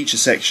the feature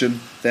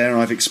section. There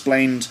I've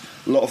explained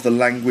a lot of the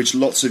language,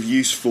 lots of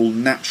useful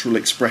natural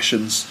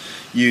expressions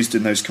used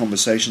in those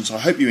conversations. I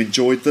hope you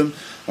enjoyed them.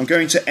 I'm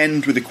going to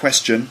end with a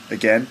question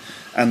again,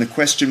 and the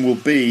question will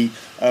be,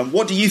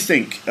 what do you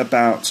think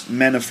about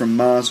Men Are From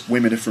Mars,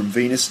 Women Are From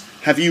Venus?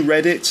 Have you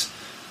read it?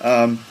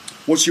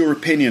 What's your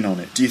opinion on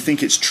it? Do you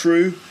think it's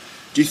true?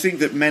 Do you think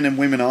that men and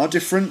women are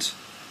different?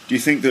 Do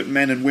you think that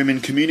men and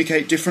women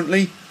communicate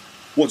differently?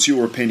 What's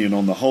your opinion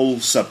on the whole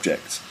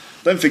subject?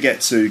 Don't forget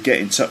to get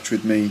in touch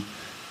with me.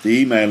 The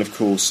email, of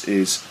course,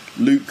 is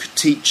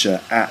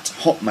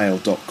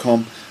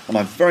luketeacher@hotmail.com, and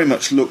I very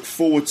much look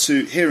forward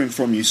to hearing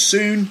from you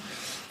soon.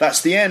 That's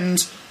the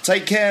end.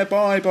 Take care.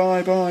 Bye,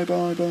 bye, bye,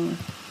 bye, bye.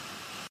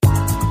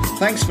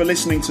 Thanks for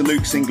listening to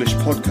Luke's English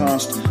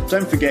podcast.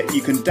 Don't forget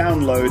you can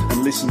download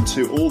and listen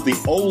to all the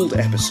old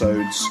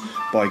episodes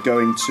by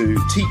going to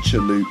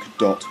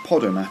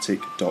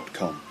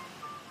teacherluke.podomatic.com.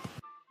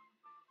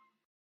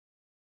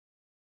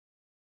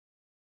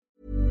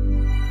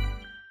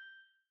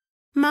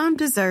 Mom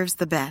deserves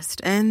the best,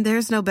 and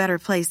there's no better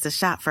place to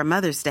shop for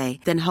Mother's Day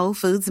than Whole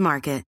Foods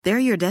Market. They're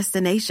your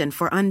destination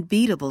for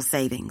unbeatable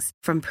savings,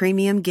 from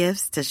premium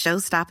gifts to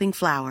show-stopping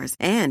flowers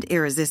and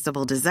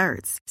irresistible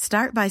desserts.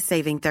 Start by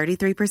saving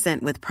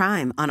 33% with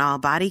Prime on all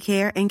body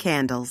care and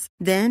candles.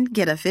 Then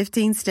get a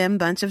 15-stem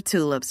bunch of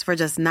tulips for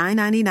just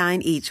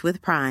 $9.99 each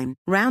with Prime.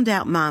 Round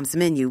out Mom's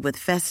menu with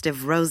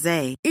festive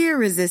rosé,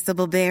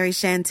 irresistible berry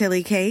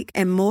chantilly cake,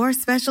 and more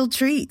special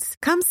treats.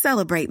 Come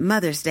celebrate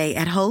Mother's Day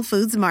at Whole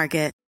Foods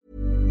Market.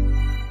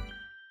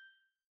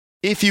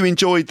 If you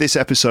enjoyed this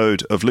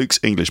episode of Luke's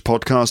English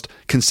Podcast,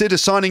 consider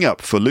signing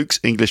up for Luke's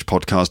English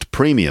Podcast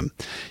Premium.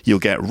 You'll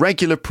get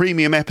regular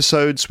premium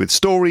episodes with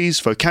stories,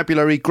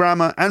 vocabulary,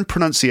 grammar and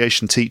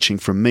pronunciation teaching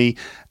from me,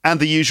 and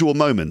the usual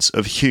moments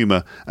of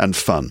humour and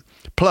fun.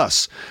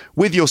 Plus,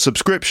 with your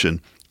subscription,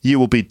 you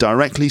will be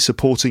directly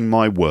supporting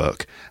my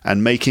work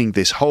and making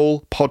this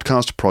whole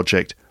podcast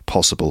project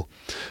possible.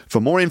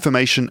 For more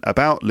information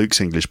about Luke's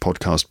English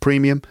Podcast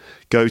Premium,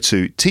 go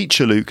to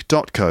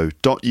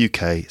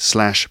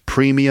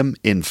teacherluke.co.uk/premium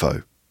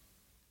info.